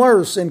sin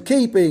worse in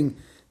keeping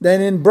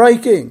than in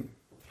breaking.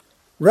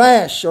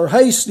 Rash or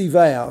hasty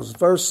vows.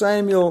 1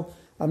 Samuel,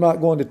 I'm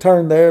not going to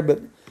turn there,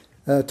 but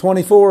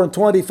 24 and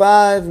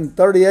 25 and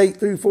 38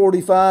 through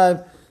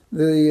 45,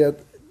 the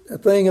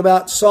thing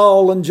about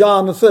Saul and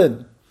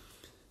Jonathan.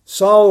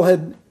 Saul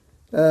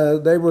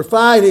they were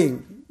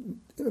fighting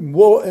a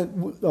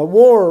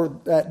war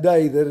that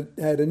day that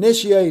had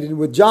initiated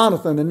with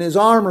Jonathan and his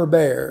armor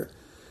bearer.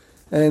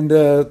 And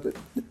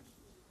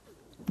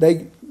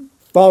they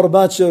fought a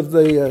bunch of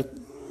the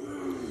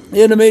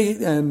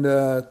enemy and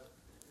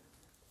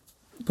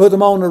put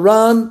them on the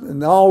run,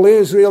 and all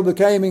Israel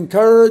became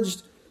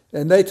encouraged,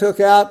 and they took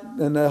out,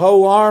 and the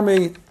whole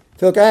army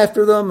took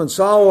after them, and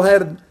Saul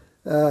had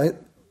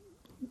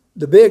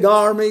the big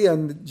army,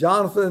 and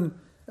Jonathan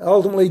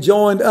ultimately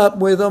joined up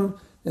with them,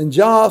 and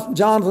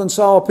Jonathan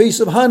saw a piece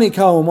of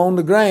honeycomb on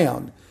the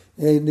ground,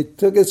 and he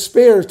took his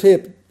spear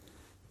tip,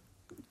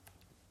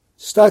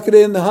 stuck it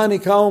in the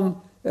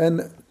honeycomb,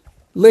 and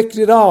licked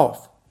it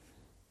off.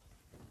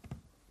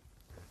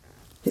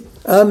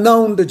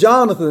 Unknown to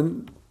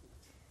Jonathan,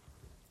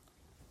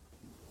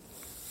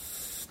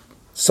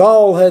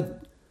 Saul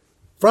had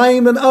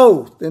framed an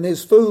oath in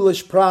his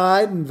foolish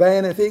pride and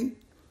vanity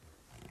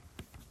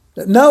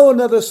that none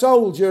of the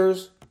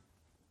soldiers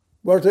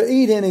were to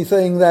eat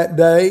anything that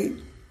day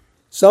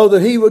so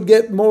that he would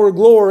get more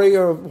glory,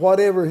 or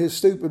whatever his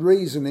stupid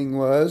reasoning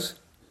was.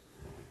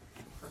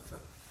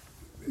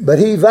 But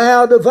he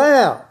vowed a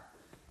vow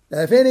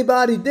that if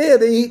anybody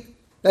did eat,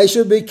 they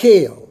should be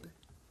killed.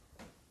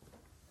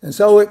 And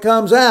so it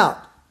comes out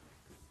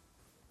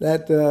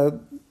that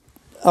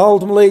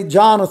ultimately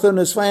Jonathan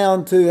is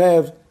found to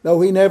have,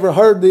 though he never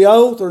heard the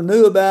oath or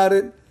knew about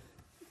it,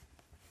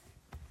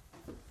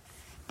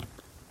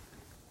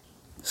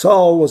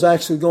 Saul was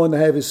actually going to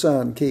have his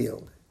son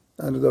killed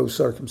under those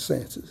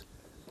circumstances.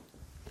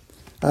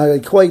 I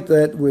equate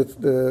that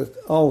with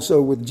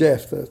also with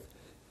Jephthah.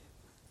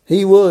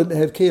 He would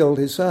have killed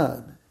his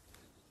son.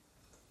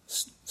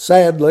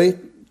 Sadly,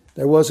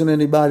 there wasn't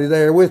anybody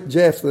there with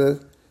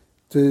Jephthah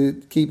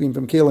to keep him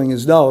from killing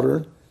his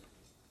daughter.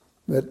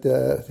 But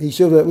he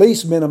should have at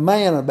least been a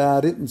man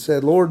about it and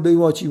said, Lord, do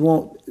what you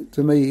want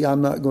to me.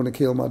 I'm not going to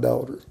kill my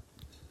daughter.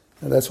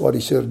 And that's what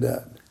he should have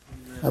done.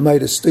 I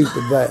made a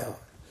stupid vow.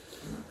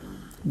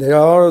 There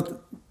are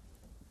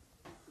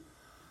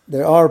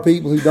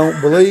people who don't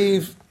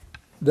believe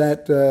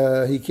that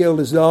he killed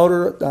his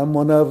daughter. I'm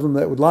one of them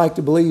that would like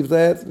to believe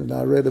that. And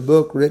I read a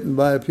book written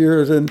by a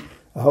Puritan,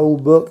 a whole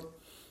book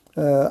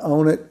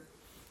on it.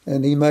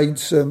 And he made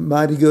some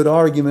mighty good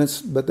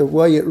arguments. But the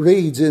way it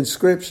reads in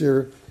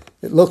Scripture,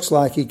 it looks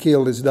like he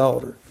killed his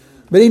daughter.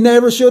 But he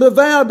never should have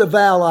vowed a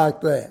vow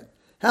like that.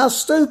 How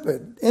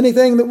stupid.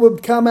 Anything that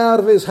would come out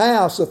of his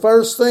house, the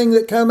first thing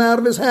that come out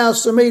of his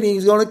house to meeting,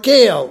 he's going to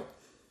kill.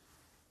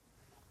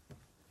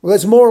 Well,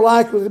 it's more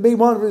likely to be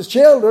one of his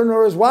children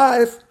or his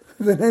wife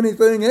than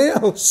anything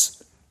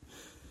else.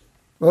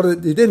 Well,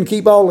 he didn't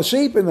keep all the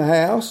sheep in the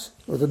house,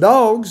 or the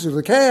dogs, or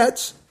the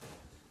cats.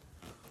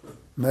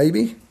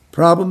 Maybe,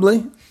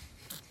 probably.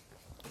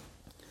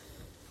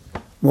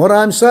 What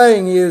I'm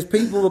saying is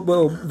people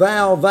will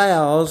vow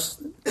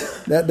vows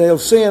that they'll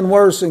sin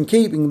worse in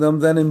keeping them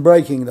than in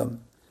breaking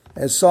them,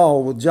 as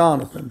Saul with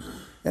Jonathan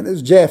and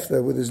as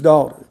Jephthah with his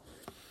daughter.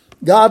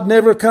 God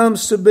never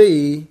comes to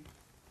be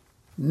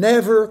in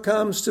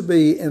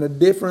a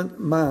different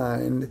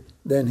mind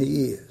than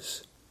He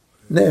is.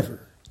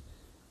 Never.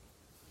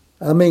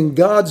 I mean,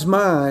 God's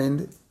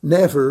mind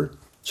never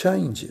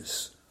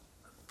changes.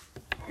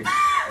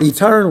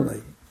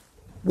 Eternally.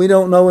 We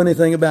don't know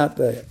anything about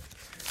that.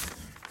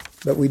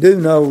 But we do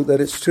know that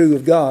it's true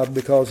of God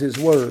because His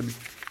Word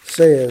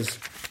says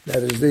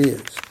that it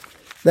is.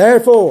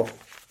 Therefore,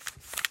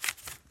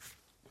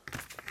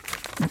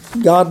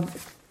 God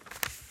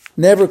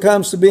never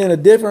comes to be in a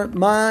different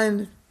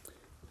mind.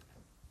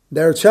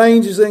 There are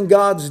changes in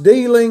God's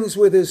dealings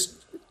with His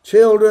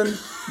children,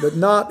 but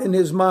not in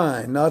His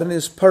mind, not in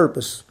His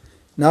purpose,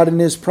 not in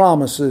His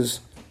promises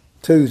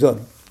to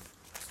them.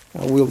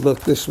 We'll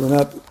look this one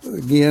up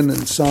again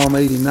in Psalm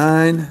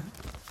 89.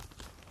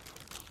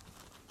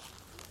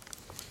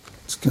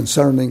 It's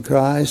concerning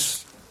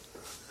Christ.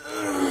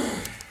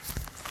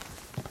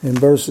 In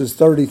verses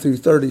 30 through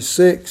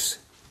 36.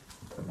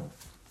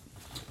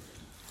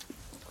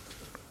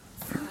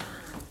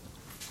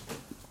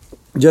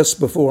 Just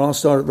before, I'll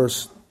start at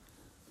verse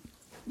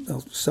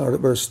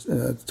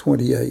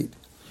 28.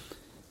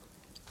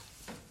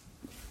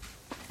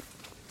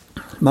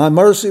 My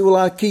mercy will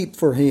I keep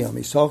for him.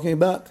 He's talking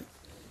about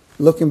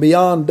looking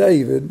beyond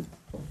David,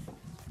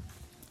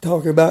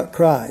 talking about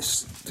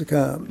Christ to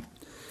come.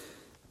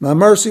 My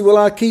mercy will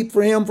I keep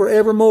for him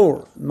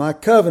forevermore. My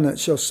covenant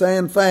shall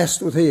stand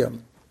fast with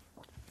him.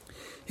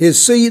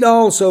 His seed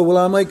also will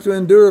I make to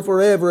endure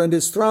forever, and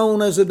his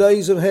throne as the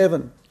days of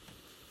heaven.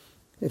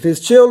 If his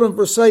children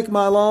forsake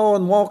my law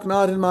and walk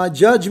not in my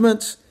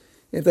judgments,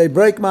 if they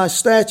break my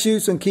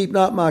statutes and keep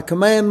not my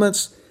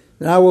commandments,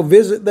 then I will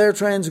visit their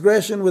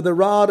transgression with the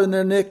rod and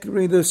their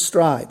iniquity with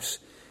stripes.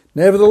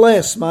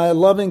 Nevertheless, my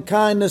loving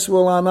kindness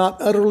will I not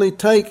utterly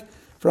take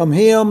from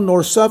him,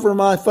 nor suffer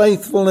my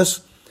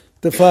faithfulness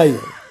to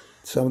fail.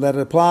 Some of that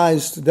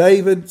applies to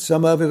David,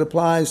 some of it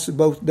applies to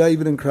both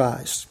David and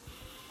Christ.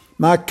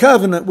 My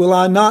covenant will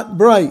I not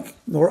break,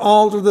 nor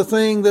alter the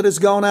thing that has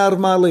gone out of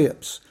my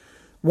lips.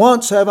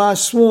 Once have I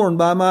sworn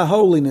by my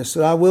holiness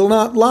that I will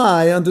not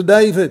lie unto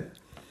David.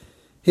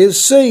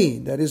 His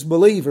seed, that is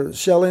believers,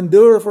 shall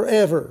endure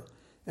forever,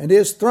 and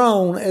his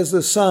throne as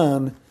the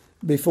sun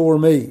before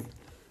me.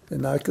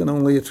 And I can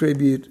only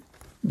attribute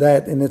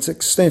that in its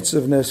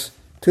extensiveness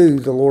to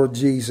the Lord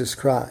Jesus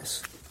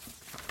Christ.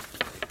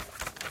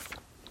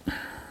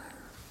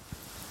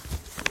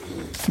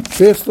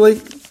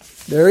 Fifthly,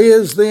 there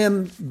is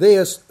then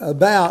this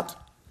about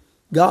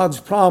God's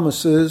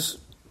promises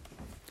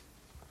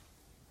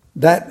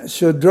that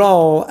should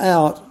draw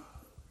out.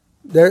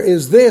 There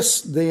is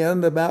this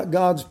then about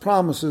God's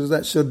promises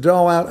that should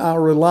draw out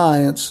our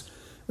reliance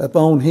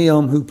upon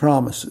Him who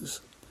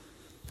promises.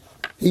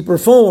 He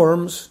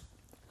performs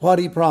what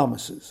He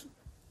promises.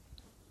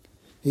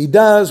 He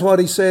does what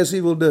He says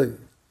He will do.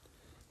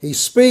 He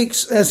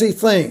speaks as He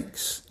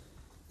thinks.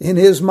 In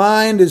His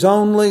mind is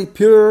only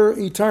pure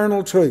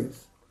eternal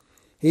truth.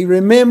 He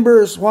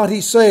remembers what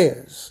He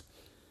says.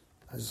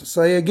 As I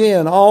say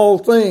again, all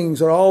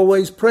things are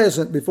always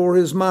present before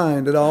His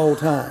mind at all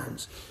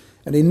times.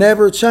 And He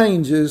never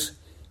changes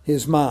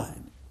His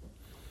mind.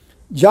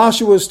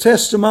 Joshua's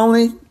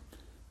testimony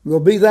will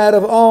be that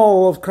of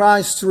all of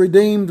Christ's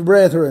redeemed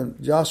brethren.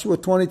 Joshua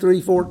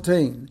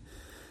 23:14.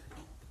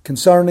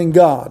 Concerning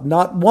God,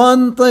 not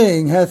one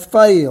thing hath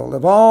failed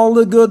of all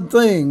the good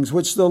things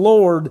which the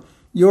Lord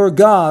your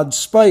God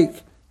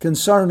spake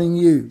concerning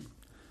you.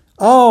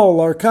 All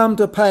are come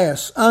to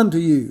pass unto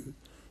you,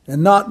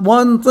 and not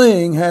one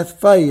thing hath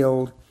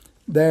failed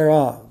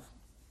thereof.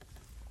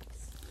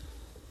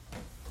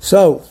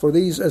 So, for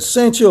these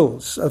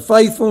essentials of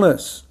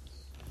faithfulness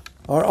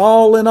are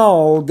all in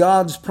all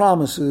God's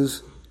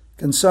promises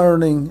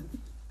concerning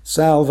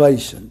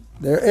salvation.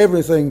 They're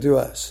everything to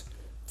us.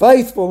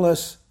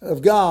 Faithfulness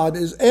of God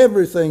is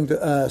everything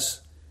to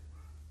us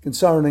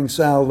concerning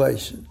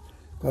salvation.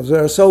 Because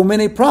there are so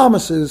many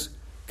promises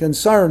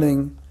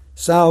concerning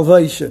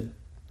salvation.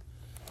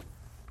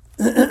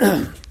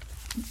 Well,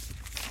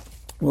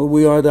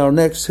 we are at our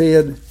next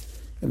head,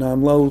 and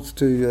I'm loath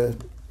to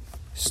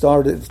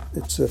start it.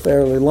 It's a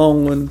fairly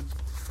long one.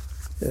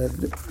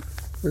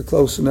 We're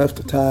close enough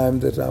to time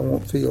that I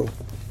won't feel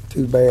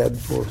too bad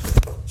for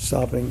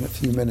stopping a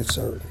few minutes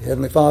early.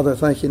 Heavenly Father,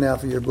 thank you now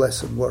for your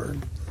blessed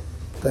word.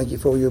 Thank you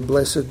for your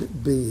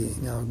blessed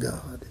being, our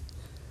God.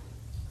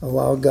 Oh,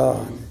 our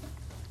God,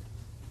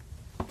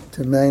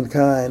 to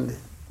mankind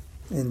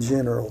in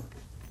general,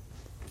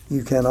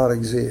 you cannot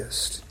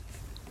exist.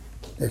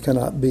 There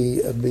cannot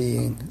be a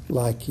being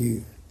like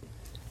you.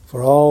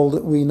 For all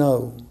that we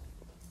know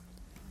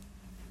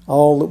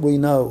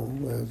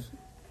of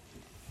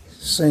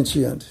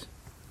sentient,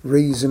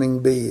 reasoning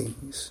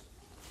beings,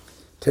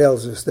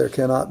 tells us there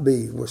cannot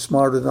be. We're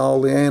smarter than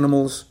all the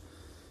animals.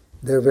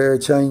 They're very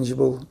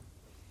changeable.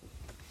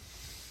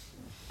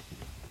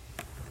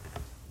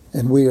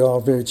 And we are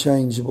very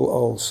changeable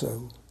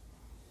also.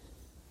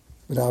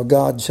 But our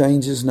God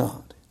changes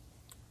not.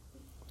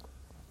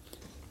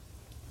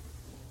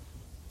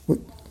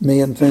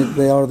 Men think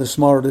they are the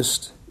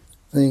smartest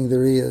thing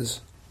there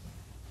is,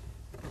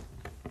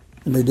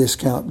 and they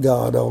discount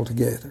God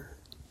altogether.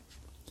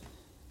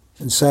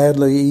 And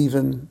sadly,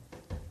 even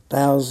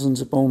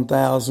thousands upon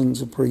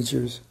thousands of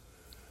preachers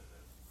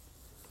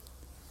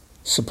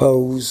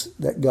suppose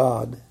that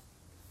God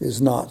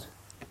is not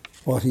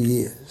what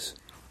He is.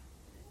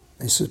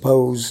 They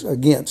suppose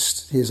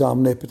against His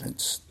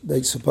omnipotence.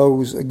 They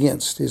suppose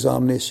against His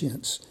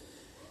omniscience.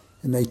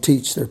 And they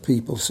teach their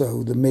people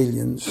so, the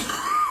millions.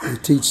 They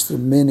teach the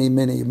many,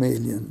 many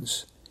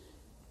millions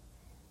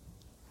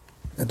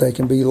that they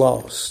can be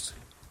lost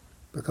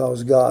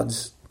because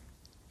God's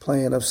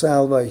plan of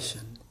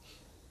salvation,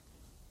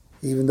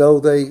 even though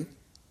they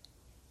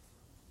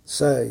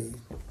say,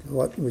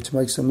 which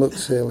makes them look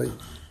silly,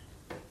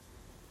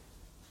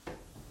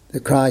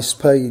 that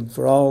Christ paid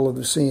for all of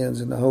the sins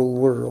in the whole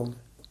world,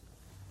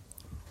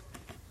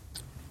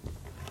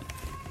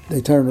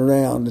 they turn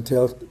around and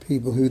tell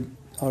people who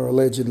are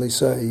allegedly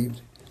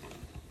saved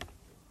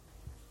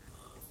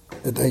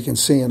that they can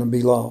sin and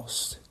be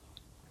lost.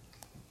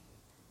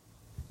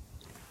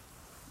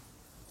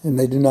 And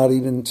they do not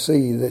even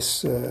see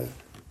this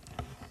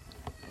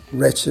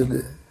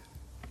wretched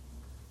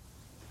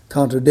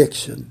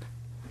contradiction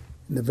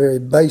in the very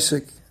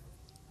basic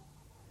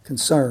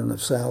concern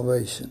of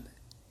salvation.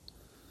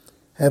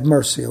 Have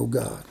mercy, O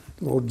God.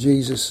 Lord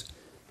Jesus,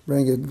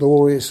 bring a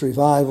glorious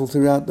revival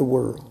throughout the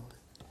world,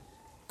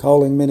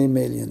 calling many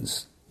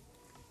millions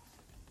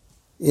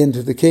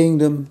into the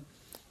kingdom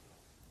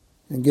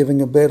and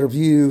giving a better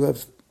view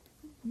of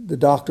the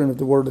doctrine of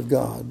the Word of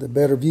God, a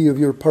better view of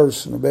your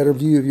person, a better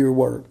view of your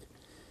work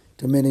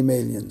to many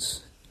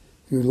millions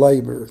who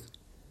labor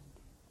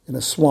in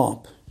a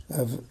swamp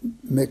of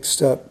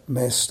mixed up,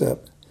 messed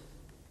up,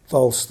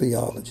 false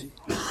theology.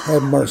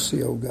 Have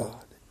mercy, O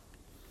God.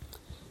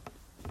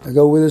 Now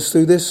go with us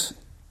through this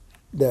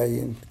day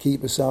and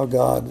keep us, our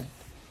God.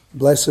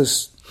 Bless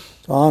us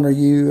to honor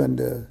you,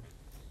 and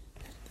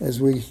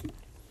as we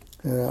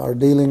are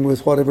dealing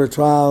with whatever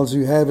trials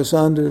you have us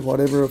under,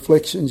 whatever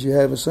afflictions you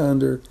have us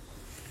under,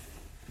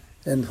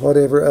 and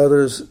whatever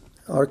others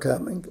are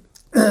coming.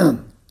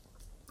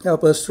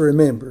 Help us to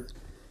remember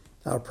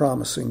our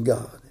promising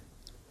God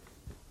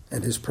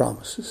and His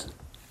promises.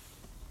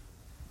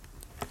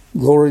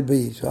 Glory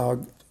be to our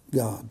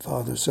God,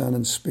 Father, Son,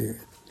 and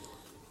Spirit.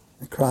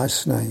 In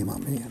Christ's name,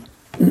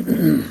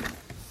 amen.